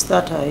things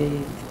that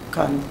I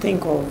can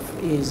think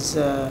of is,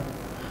 of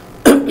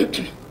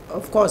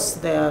course,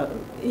 there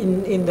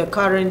in the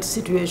current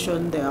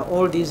situation, there are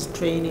all these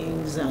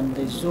trainings and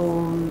the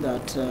Zoom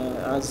that,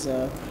 as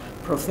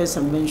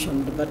Professor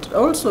mentioned, but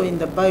also in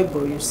the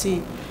Bible, you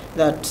see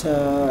that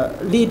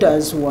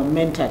leaders were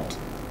mentored.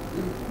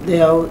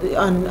 They are,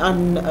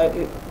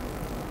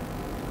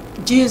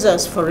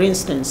 Jesus, for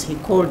instance, he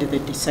called the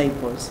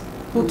disciples,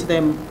 put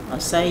them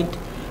aside,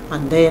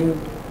 and then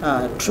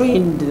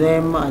trained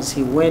them as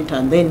he went,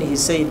 and then he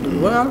said,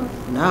 well,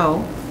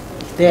 now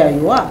there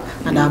you are,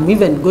 and I'm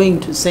even going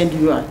to send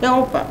you a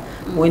helper.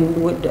 When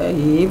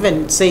he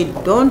even said,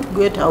 don't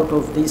get out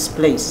of this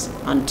place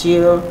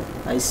until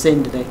I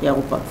send the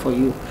helper for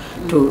you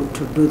to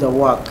do the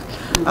work.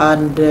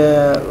 And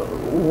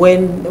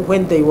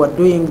when they were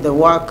doing the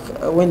work,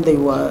 when they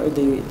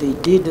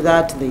did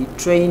that, they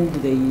trained,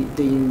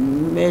 they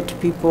met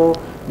people,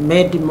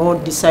 made more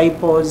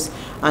disciples,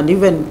 and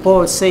even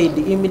Paul said,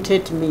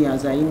 imitate me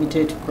as I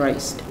imitate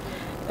Christ.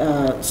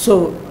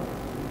 So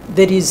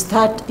there is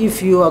that,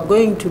 if you are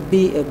going to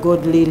be a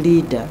godly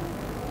leader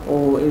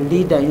or a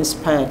leader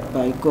inspired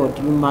by God,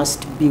 you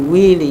must be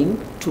willing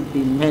to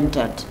be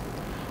mentored.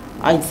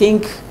 I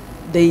think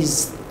there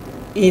is,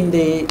 in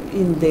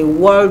the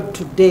world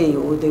today,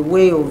 or the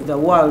way of the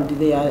world,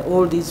 there are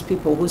all these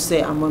people who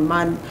say, I'm a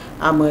man,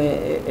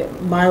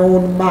 my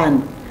own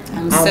man.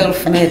 I'm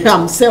self-made.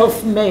 I'm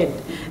self-made.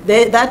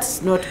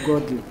 That's not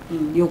godly.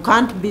 You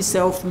can't be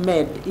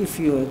self-made if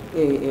you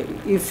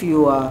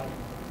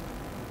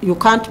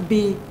can't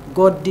be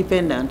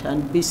God-dependent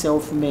and be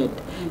self-made.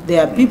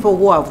 There are people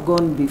who have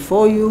gone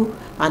before you,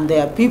 and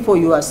there are people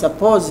you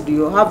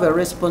have a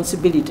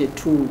responsibility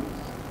to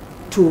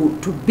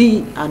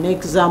be an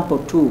example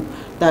to,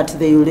 that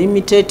they will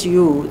imitate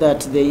you,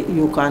 that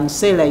you can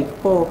say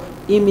like Paul,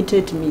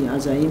 imitate me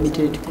as I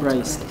imitate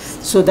Christ.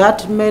 So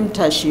that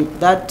mentorship,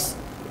 that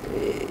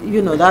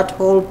that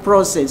whole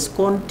process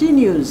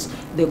continues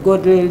the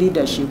godly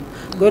leadership.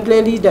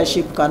 Godly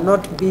leadership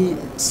cannot be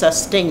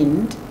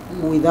sustained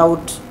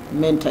without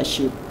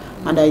mentorship.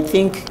 And I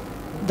think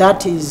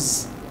that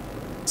is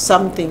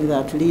something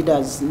that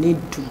leaders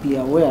need to be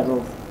aware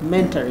of,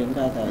 mentoring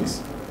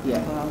others.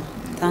 Yeah. Wow.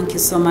 Thank you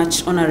so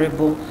much,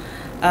 Honorable.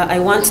 I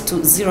want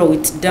to zero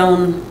it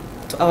down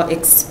to our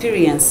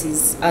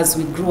experiences as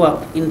we grew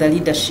up in the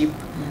leadership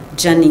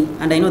journey.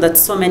 And I know that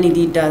so many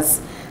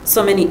leaders,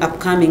 so many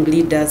upcoming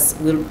leaders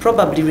will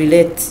probably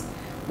relate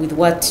with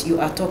what you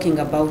are talking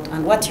about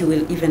and what you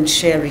will even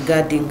share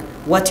regarding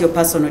what your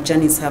personal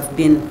journeys have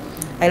been.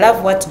 I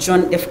love what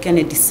John F.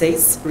 Kennedy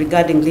says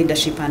regarding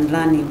leadership and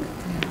learning.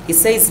 He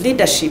says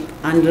leadership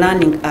and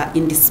learning are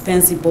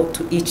indispensable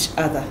to each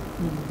other.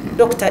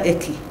 Dr.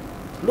 Eki,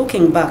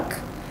 looking back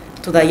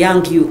to the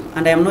young you,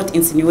 and I am not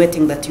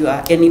insinuating that you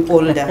are any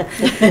older.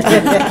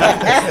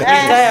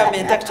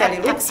 Retirement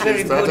actually looks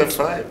very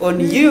good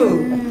on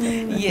you.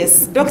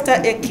 Yes,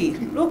 Dr.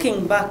 Eki,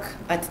 looking back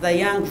at the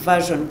young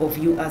version of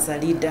you as a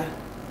leader,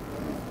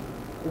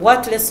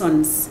 what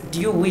lessons do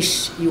you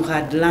wish you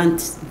had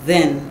learned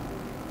then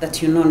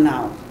that you know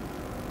now?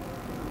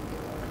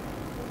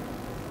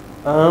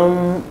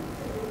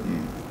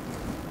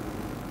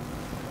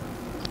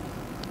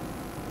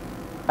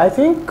 I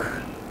think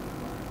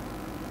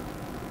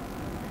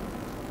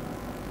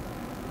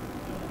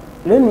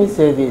let me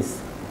say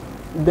this,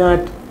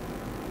 that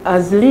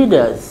as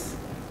leaders,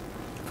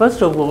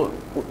 first of all,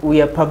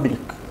 we are public,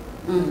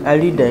 a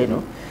leader, you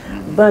know,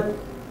 but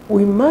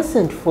we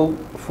mustn't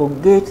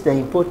forget the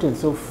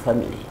importance of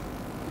family.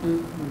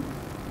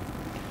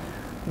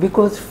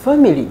 Because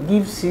family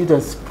gives you the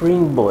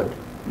springboard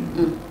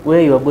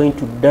where you are going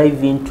to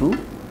dive into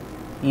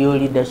your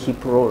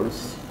leadership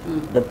roles,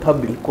 the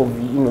public of,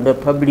 you know, the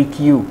public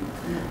you.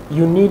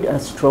 You need a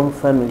strong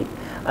family.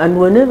 And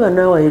whenever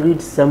now I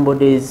read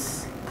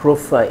somebody's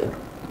profile,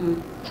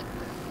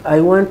 I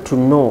want to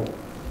know,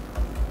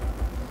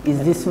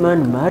 is this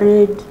man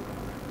married?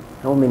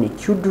 How many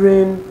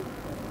children?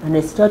 And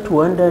I start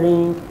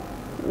wondering,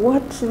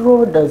 what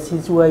role does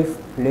his wife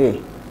play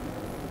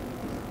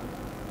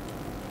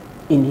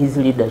in his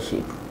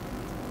leadership?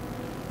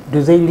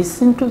 Do they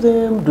listen to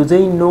them? Do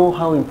they know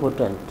how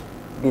important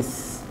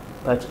this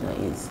partner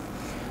is?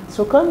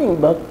 So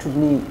coming back to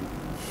me,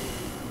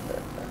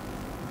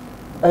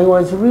 I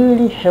was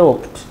really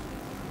helped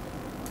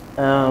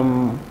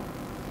in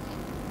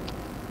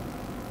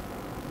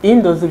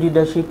those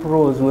leadership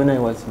roles when I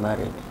was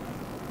married.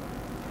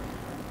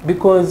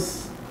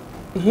 Because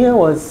here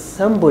was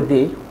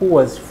somebody who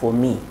was for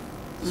me.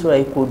 So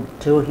I could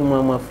tell him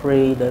I'm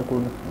afraid, I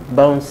could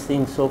bounce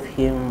things off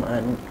him,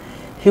 and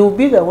he would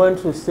be the one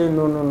to say,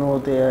 no, no, no,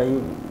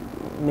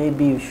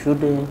 maybe you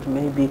shouldn't,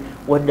 maybe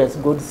what does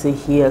God say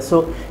here?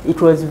 So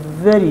it was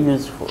very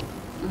useful,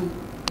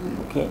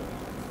 okay,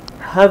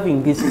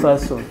 having this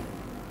person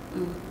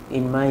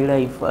in my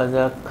life as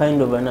a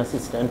kind of an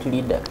assistant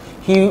leader.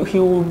 He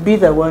would be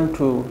the one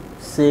to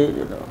say,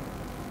 you know,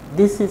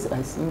 this is,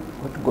 I think,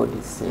 what God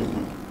is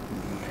saying.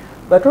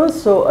 But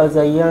also as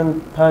a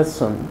young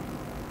person,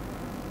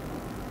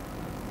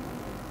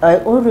 I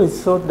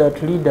always thought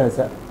that leaders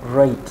are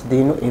right,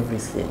 they know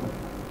everything.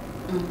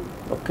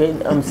 Okay,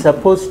 I'm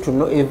supposed to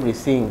know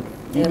everything.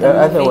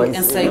 Otherwise,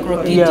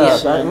 encyclopedia.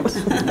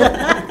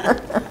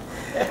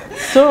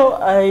 So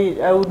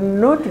I would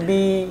not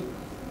be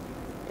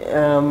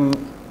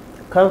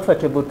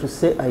comfortable to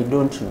say I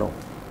don't know.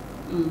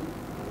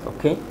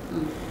 Okay?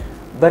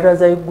 But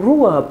as I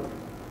grew up,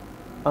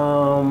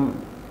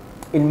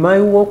 in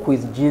my walk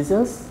with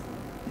Jesus,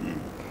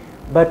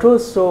 but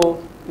also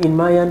in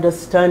my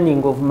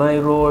understanding of my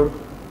role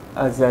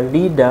as a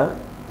leader,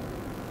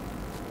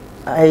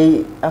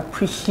 I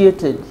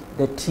appreciated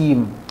the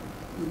team,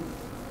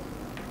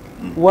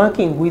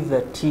 working with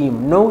the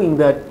team, knowing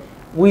that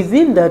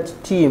within that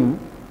team,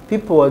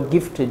 people are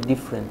gifted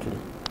differently.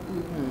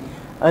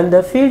 And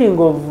the feeling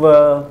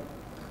of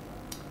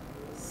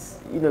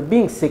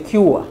being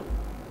secure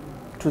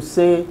to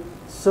say,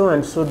 so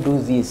and so do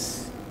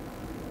this,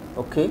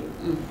 okay?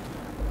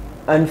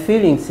 And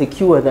feeling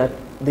secure that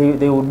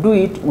they will do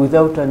it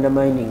without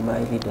undermining my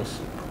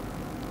leadership.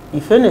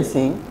 If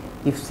anything,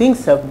 if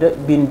things have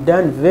been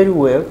done very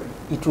well,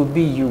 it will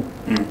be you.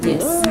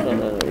 Yes.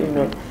 You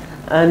know.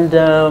 And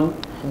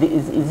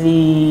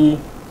the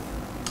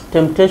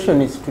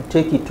temptation is to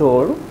take it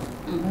all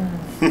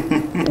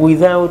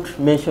without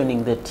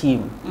mentioning the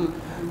team.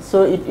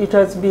 So it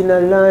has been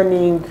a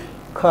learning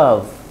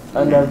curve,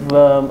 and I've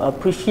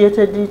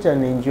appreciated it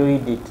and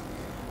enjoyed it.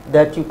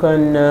 That you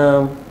can,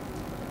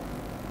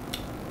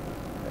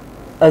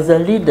 as a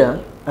leader,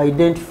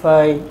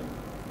 identify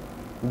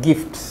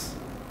gifts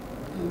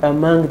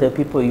among the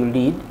people you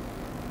lead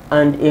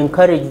and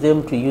encourage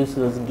them to use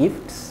those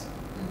gifts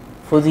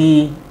for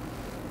the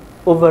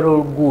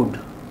overall good.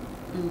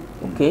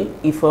 Okay?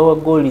 If our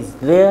goal is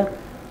there,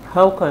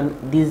 how can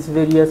these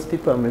various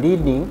people I'm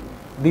leading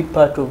be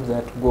part of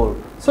that goal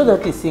so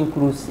that it's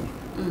inclusive?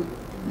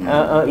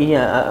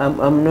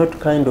 I'm not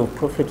kind of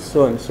prophet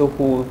so-and-so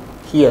who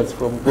hears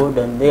from God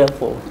and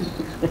therefore.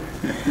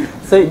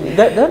 So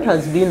that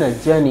has been a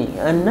journey.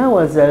 And now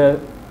as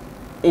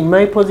in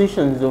my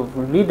positions of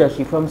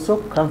leadership, I'm so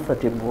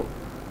comfortable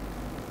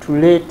to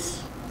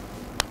let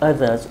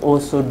others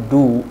also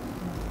do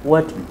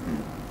what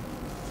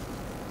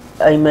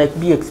I might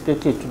be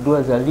expected to do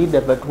as a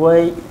leader, but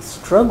why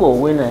struggle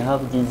when I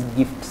have these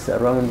gifts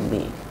around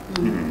me?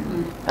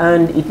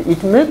 And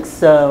it makes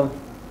the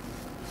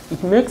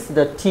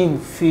team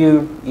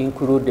feel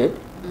included,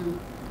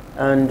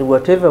 and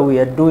whatever we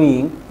are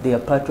doing, they are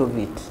part of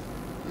it.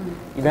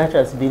 That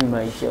has been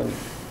my journey.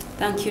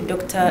 Thank you,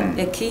 Dr.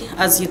 Eki.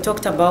 As you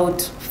talked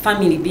about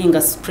family being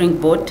a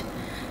springboard,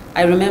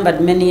 I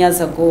remembered many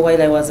years ago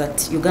while I was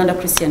at Uganda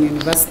Christian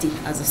University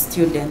as a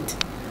student,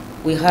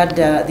 we had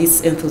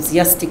this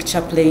enthusiastic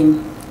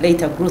chaplain,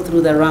 later grew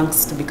through the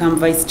ranks to become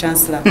Vice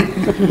Chancellor.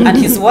 And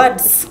his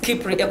words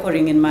keep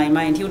re-echoing in my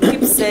mind. He would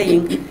keep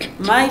saying,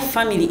 my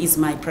family is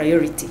my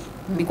priority.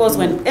 Because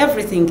when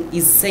everything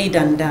is said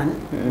and done,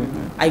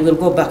 I will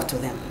go back to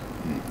them.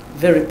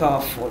 Very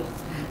powerful.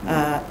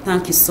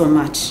 Thank you so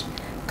much.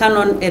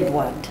 Canon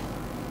Edward,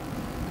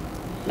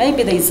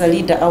 maybe there is a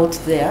leader out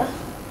there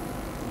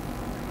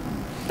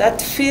that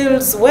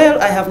feels, well,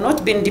 I have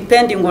not been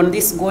depending on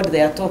this God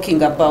they are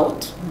talking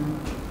about.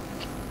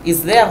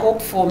 Is there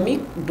hope for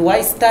me? Do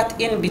I start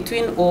in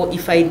between? Or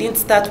if I didn't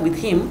start with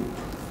him,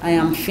 I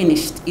am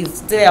finished?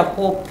 Is there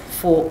hope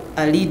for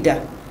a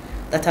leader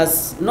that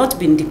has not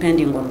been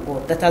depending on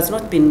God, that has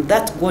not been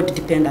that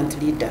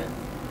God-dependent leader,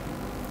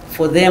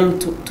 for them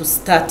to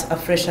start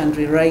afresh and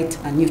rewrite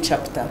a new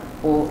chapter,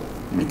 or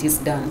it is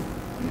done?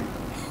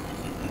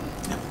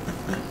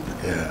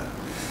 Yeah.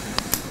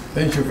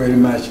 Thank you very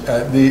much.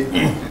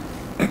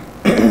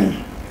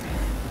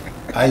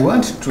 I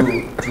want to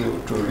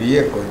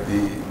re-echo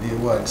the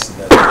words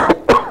that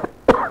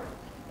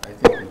I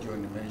think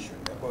John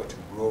mentioned about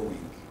growing.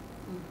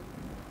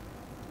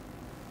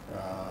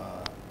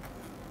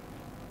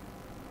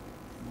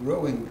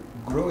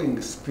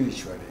 Growing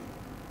spiritually,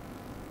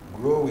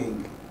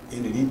 growing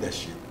in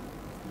leadership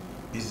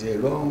is a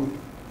long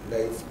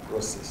life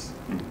process.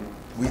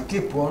 We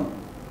keep on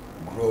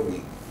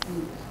growing.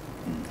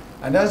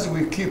 And as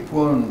we keep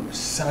on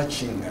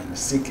searching and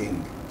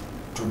seeking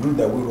to do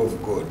the will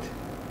of God,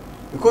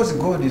 because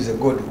God is a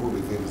God who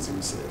reveals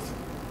himself.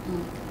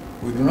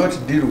 We do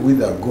not deal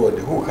with a God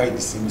who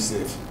hides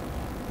himself.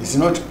 He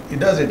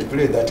doesn't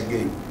play that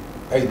game,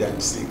 hide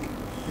and seek.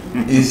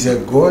 He's a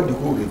God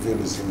who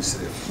reveals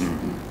himself.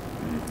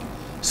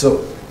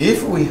 So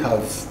if we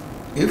have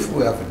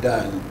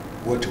done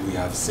what we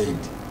have said,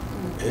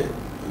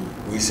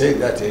 we say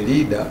that a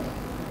leader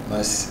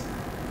must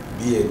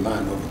be a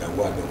man of the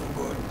word of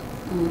God.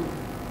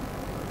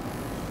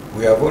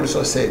 We have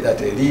also said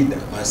that a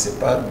leader must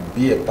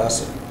be a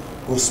person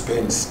who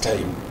spends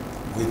time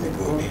with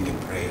God in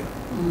prayer.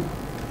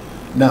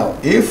 Now,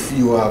 if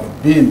you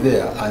have been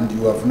there and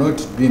you have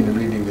not been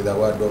reading the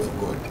word of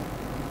God,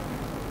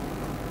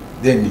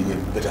 then you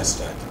will better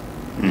start.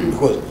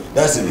 Because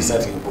that's the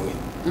starting point.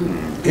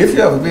 If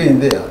you have been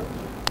there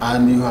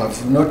and you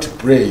have not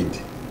prayed,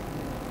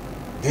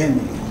 then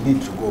you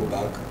need to go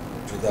back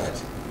to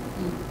that.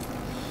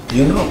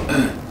 You know,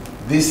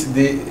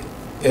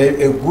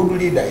 a good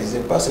leader is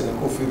a person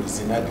who feels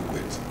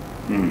inadequate.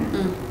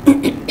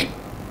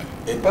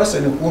 A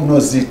person who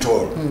knows it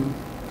all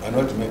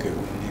cannot make a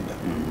good leader.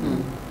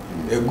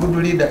 A good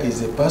leader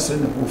is a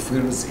person who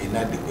feels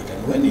inadequate.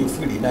 And when you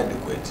feel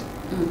inadequate,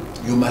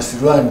 you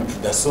must run to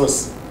the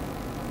source.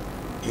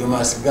 You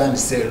must go and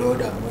say,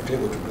 Lord, I'm not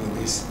able to do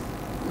this.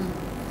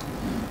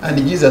 And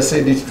Jesus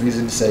said it to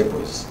his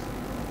disciples.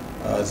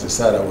 As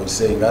Sarah was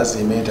saying, as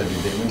he mentored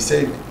them, he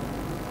said,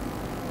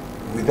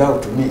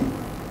 without me,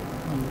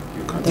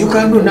 you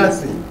can do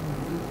nothing.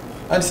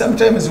 And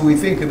sometimes we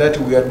think that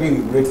we are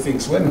doing great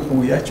things when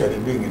we are actually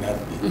doing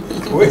nothing.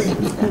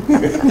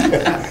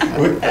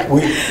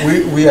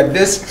 we are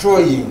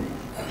destroying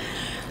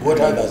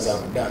what others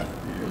have done.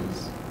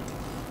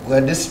 We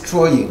are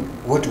destroying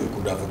what we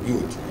could have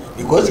built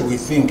because we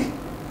think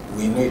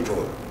we know it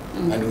all,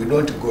 and we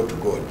don't go to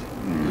God.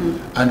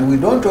 And we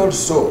don't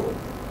also,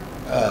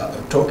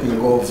 talking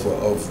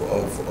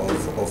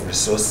of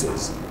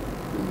resources,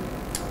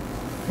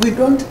 we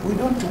don't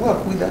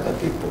work with other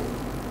people.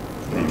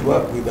 We don't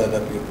work with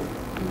other people.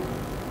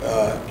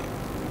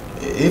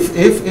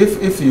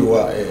 If you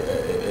are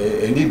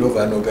a leader of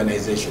an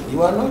organization,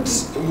 you are not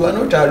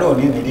alone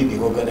in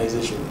leading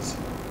organizations.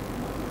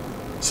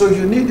 So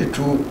you need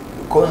to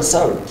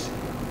consult.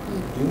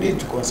 You need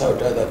to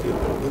consult other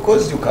people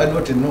because you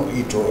cannot know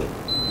it all.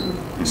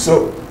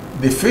 So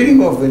the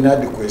feeling of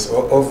inadequacy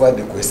or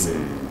over-adequacy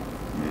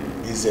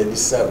is a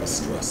disservice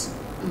to us.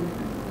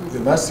 We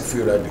must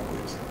feel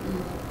adequate.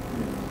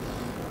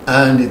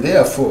 And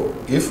therefore,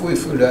 if we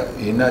feel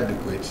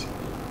inadequate,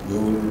 we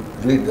will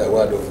read the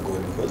word of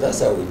God because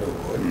that's how we know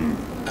God.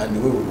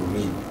 And we will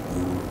read,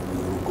 we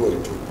will go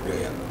into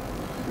prayer.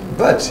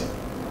 But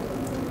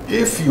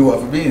if you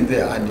have been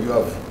there and you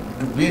have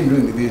been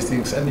doing these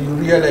things and you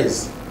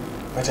realize,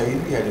 but I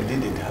really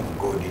didn't have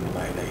God in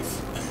my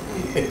life.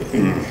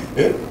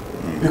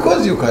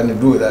 Because you can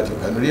do that, you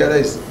can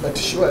realize, but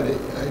surely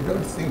I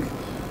don't think,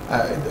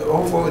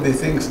 of all the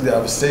things they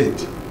have said,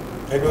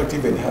 I don't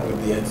even have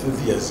the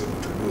enthusiasm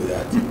to do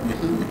that.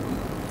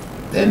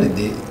 Then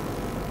the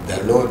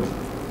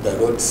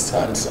Lord's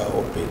hands are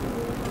open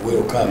to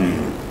welcome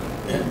you.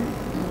 Yeah?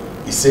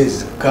 He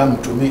says,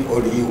 come to me,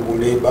 all you who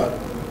labor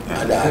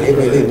and are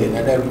heavy laden,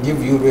 and I will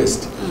give you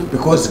rest.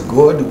 Because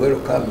God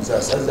welcomes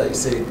us. As I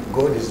said,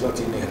 God is not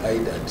in a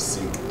hide and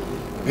seek.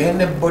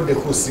 Anybody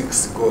who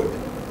seeks God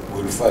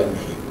will find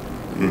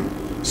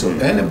him. So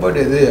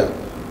anybody there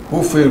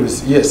who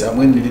feels, yes, I'm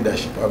in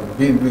leadership, I've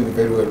been doing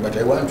very well, but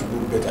I want to do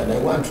better, and I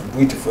want to do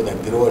it for the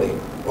glory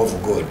of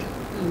God,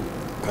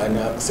 can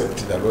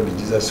accept the Lord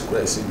Jesus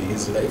Christ in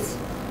his life,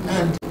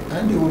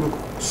 and he will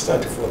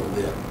start from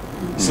there.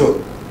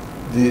 So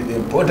the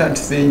important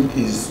thing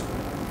is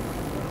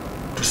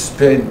to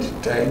spend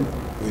time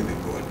with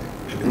God.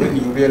 And when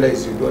you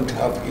realize you don't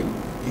have him,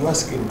 you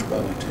ask him to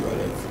come into your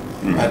life.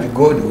 And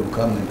God will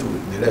come into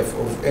the life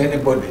of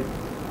anybody.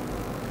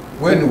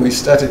 When we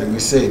started, we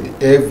said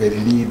every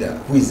leader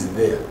who is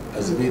there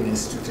has been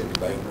instituted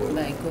by God.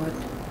 By God.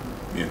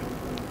 Yeah.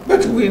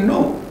 But we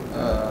know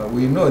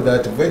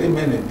that very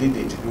many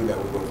didn't do the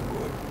will of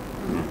God.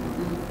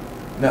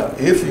 Now,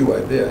 if you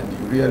are there and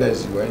you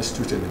realize you are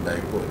instituted by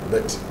God,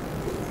 but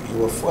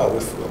you are far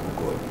away from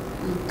God,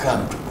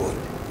 come to God.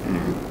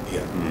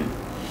 Yeah.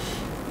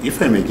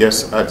 If I may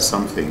just add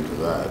something to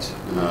that,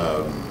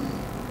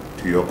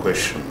 to your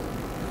question,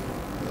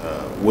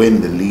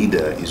 when the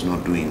leader is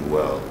not doing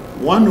well,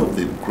 one of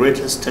the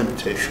greatest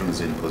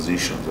temptations in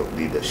positions of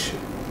leadership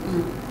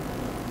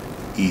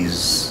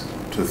is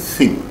to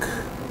think,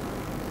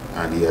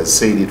 and he has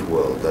said it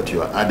well, that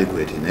you are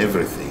adequate in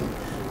everything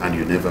and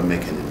you never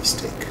make any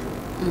mistake.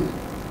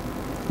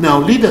 Now,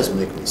 leaders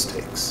make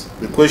mistakes.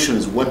 The question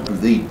is, what do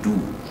they do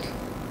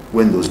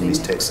when those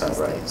mistakes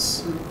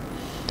arise?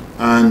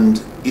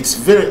 And it's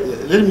very,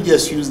 let me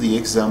just use the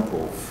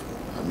example of,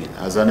 I mean,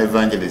 as an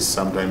evangelist,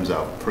 sometimes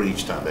I've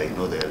preached and I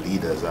know there are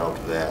leaders out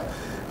there,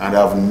 and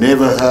I've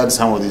never heard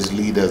some of these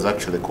leaders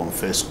actually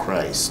confess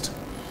Christ.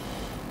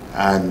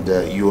 And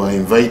you are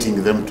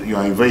inviting them, you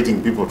are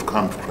inviting people to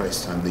come to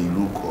Christ, and they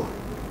look on,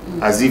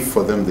 as if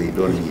for them they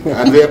don't need.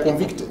 And they are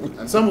convicted.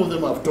 And some of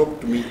them have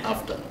talked to me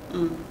after.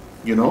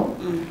 You know,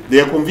 they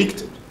are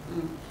convicted.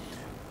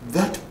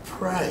 That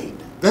pride,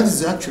 that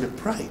is actually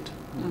pride.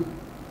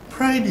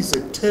 Pride is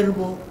a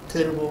terrible,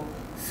 terrible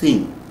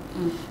thing.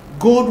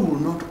 God will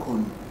not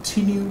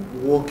continue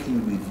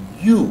walking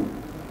with you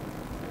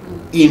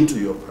into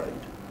your pride.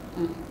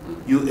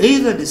 You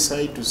either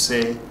decide to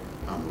say,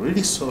 I'm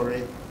really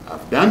sorry,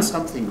 I've done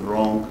something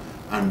wrong,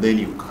 and then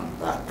you come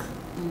back.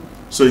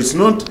 So it's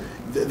not,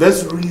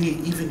 that's really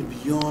even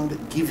beyond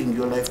giving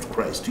your life to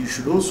Christ. You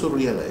should also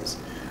realize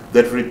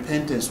that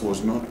repentance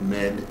was not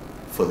made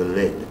for the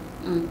led.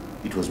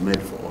 It was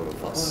made for all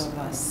of us. All of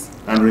us.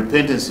 And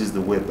repentance is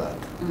the way back.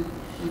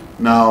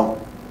 Now,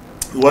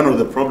 one of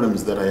the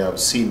problems that I have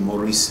seen more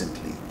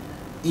recently,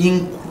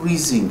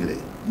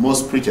 increasingly,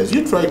 most preachers,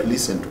 you try to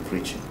listen to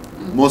preaching,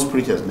 most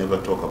preachers never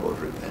talk about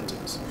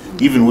repentance.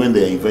 Even when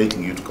they are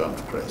inviting you to come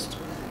to Christ.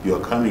 You are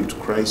coming to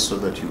Christ so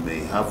that you may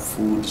have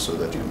food, so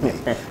that you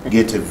may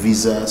get a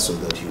visa, so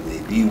that you may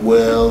be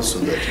well, so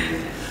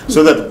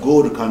that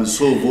God can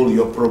solve all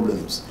your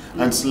problems.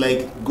 And it's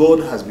like God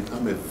has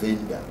become a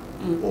vendor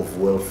of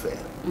welfare.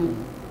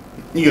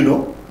 You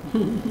know?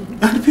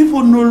 And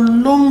people no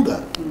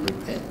longer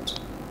repent.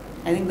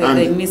 I think that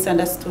they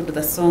misunderstood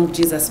the song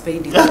Jesus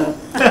Paid It All.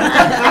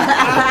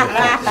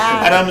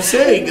 And I'm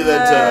saying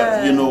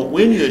that, you know,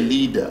 when you're a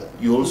leader,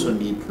 you also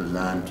need to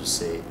learn to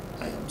say,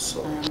 I am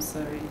sorry. I am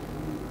sorry.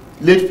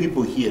 Let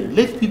people hear.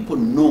 Let people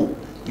know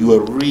you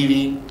are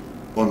really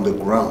on the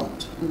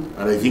ground.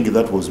 And I think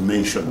that was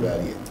mentioned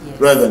earlier. Yes.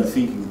 Rather than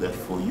thinking that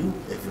for you,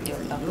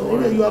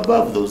 everything. You're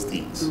above those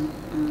things.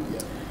 Yeah.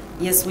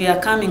 Yes, we are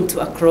coming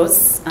to a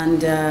cross,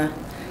 and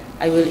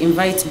I will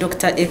invite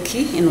Dr.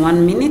 Eki in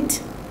 1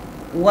 minute.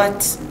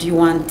 What do you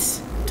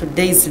want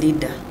today's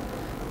leader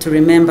to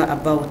remember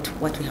about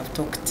what we have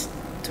talked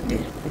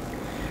today?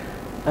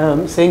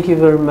 Thank you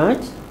very much.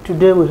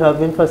 Today we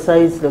have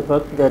emphasized the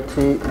fact that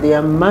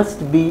there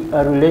must be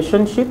a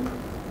relationship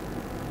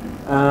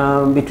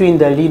between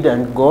the leader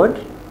and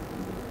God.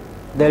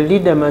 The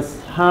leader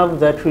must have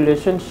that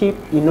relationship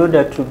in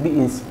order to be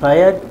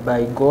inspired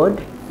by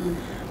God.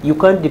 You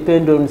can't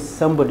depend on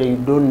somebody you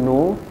don't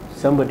know,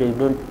 somebody you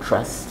don't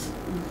trust.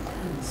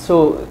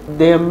 So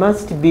there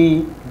must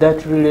be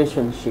that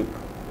relationship.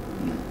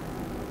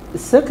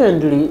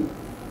 Secondly,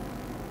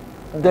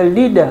 the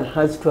leader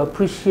has to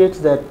appreciate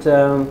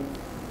that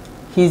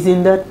he's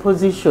in that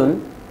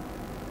position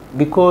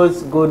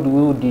because God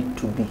willed it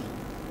to be.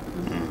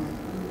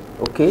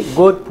 Okay,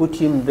 God put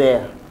him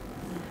there.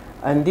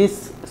 And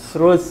this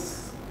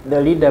throws the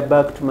leader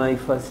back to my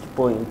first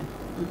point.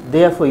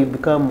 Therefore, you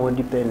become more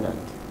dependent.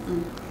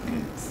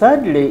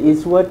 Thirdly,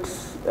 is what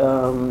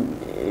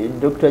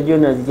Dr.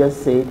 John has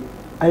just said.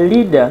 A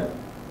leader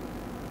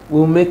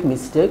will make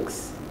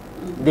mistakes.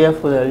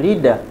 Therefore, the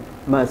leader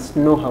must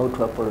know how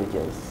to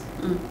apologize.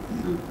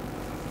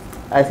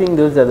 I think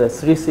those are the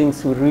three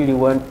things we really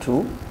want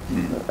to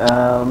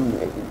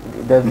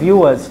the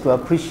viewers to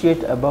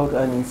appreciate about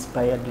an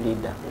inspired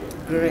leader.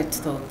 Great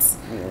thoughts.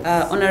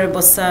 Yes.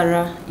 Honorable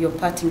Sarah, your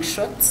parting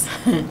shots?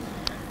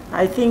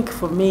 I think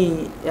for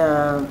me,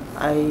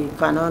 I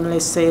can only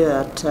say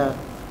that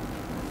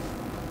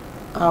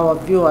our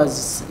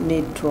viewers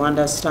need to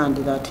understand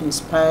that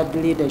inspired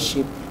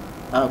leadership,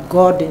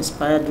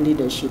 God-inspired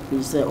leadership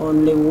is the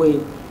only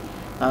way,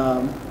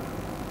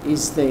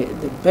 is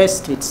the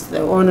best, it's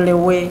the only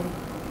way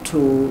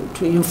to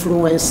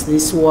influence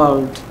this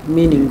world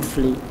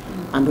meaningfully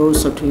and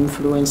also to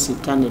influence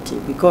eternity.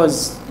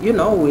 Because, you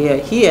know, we are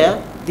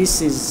here,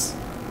 this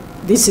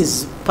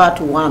is part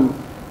one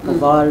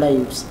of our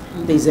lives.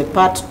 There's a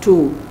part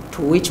two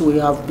to which we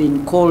have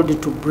been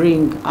called to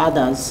bring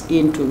others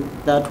into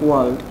that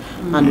world.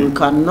 And we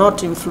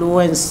cannot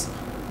influence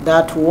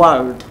that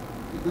world.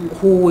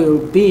 Who will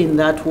be in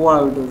that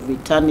world of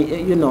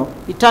eternity? You know,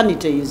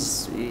 eternity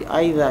is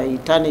either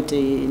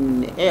eternity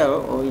in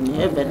hell or in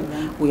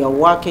heaven. We are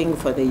working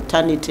for the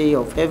eternity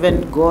of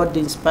heaven.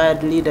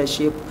 God-inspired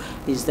leadership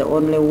is the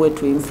only way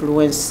to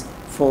influence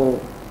for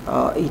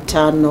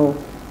eternal,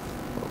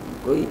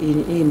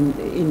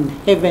 in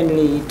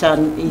heavenly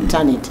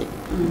eternity.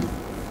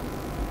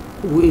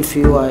 if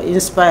you are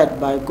inspired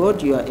by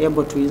God, you are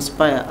able to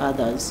inspire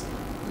others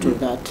to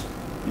that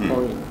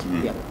point.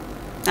 Yeah.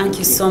 Thank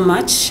you so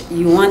much.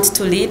 You want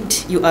to lead,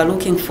 you are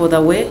looking for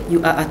the way, you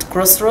are at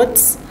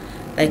crossroads,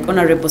 like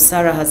Honorable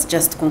Sarah has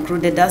just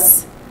concluded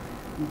us.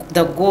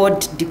 The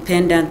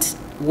God-dependent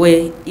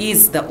way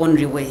is the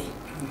only way.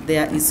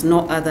 There is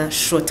no other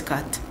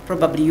shortcut.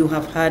 Probably you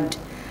have heard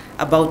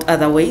about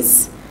other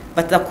ways,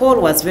 but the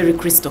call was very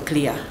crystal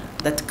clear,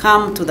 that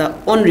come to the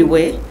only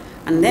way,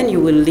 and then you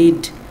will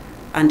lead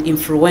and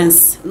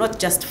influence, not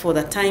just for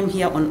the time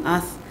here on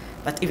earth,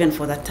 but even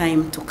for the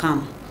time to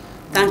come.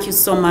 Thank you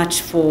so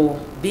much for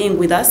being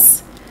with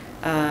us.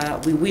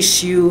 We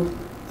wish you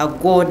a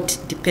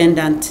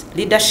God-dependent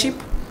leadership.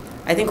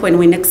 I think when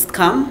we next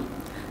come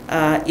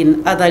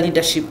in other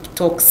leadership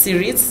talk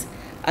series,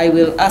 I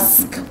will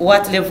ask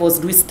what levels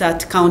do we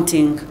start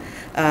counting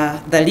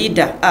the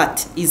leader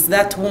at? Is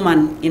that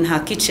woman in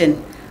her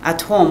kitchen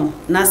at home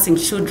nursing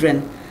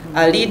children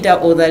a leader,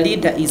 or the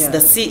leader is the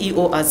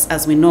CEO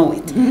as we know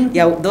it?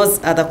 Yeah, those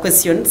are the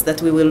questions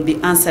that we will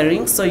be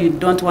answering. So you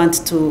don't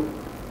want to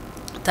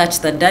touch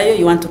the dial,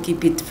 you want to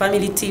keep it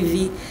family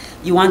TV,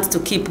 you want to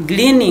keep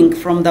gleaning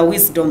from the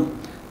wisdom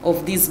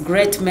of these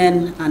great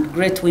men and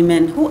great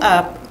women who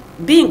are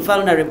being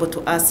vulnerable to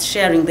us,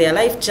 sharing their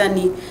life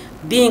journey,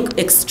 being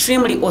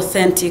extremely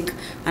authentic,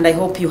 and I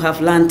hope you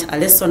have learned a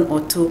lesson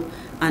or two.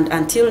 And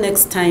until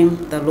next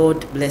time, the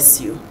Lord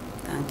bless you.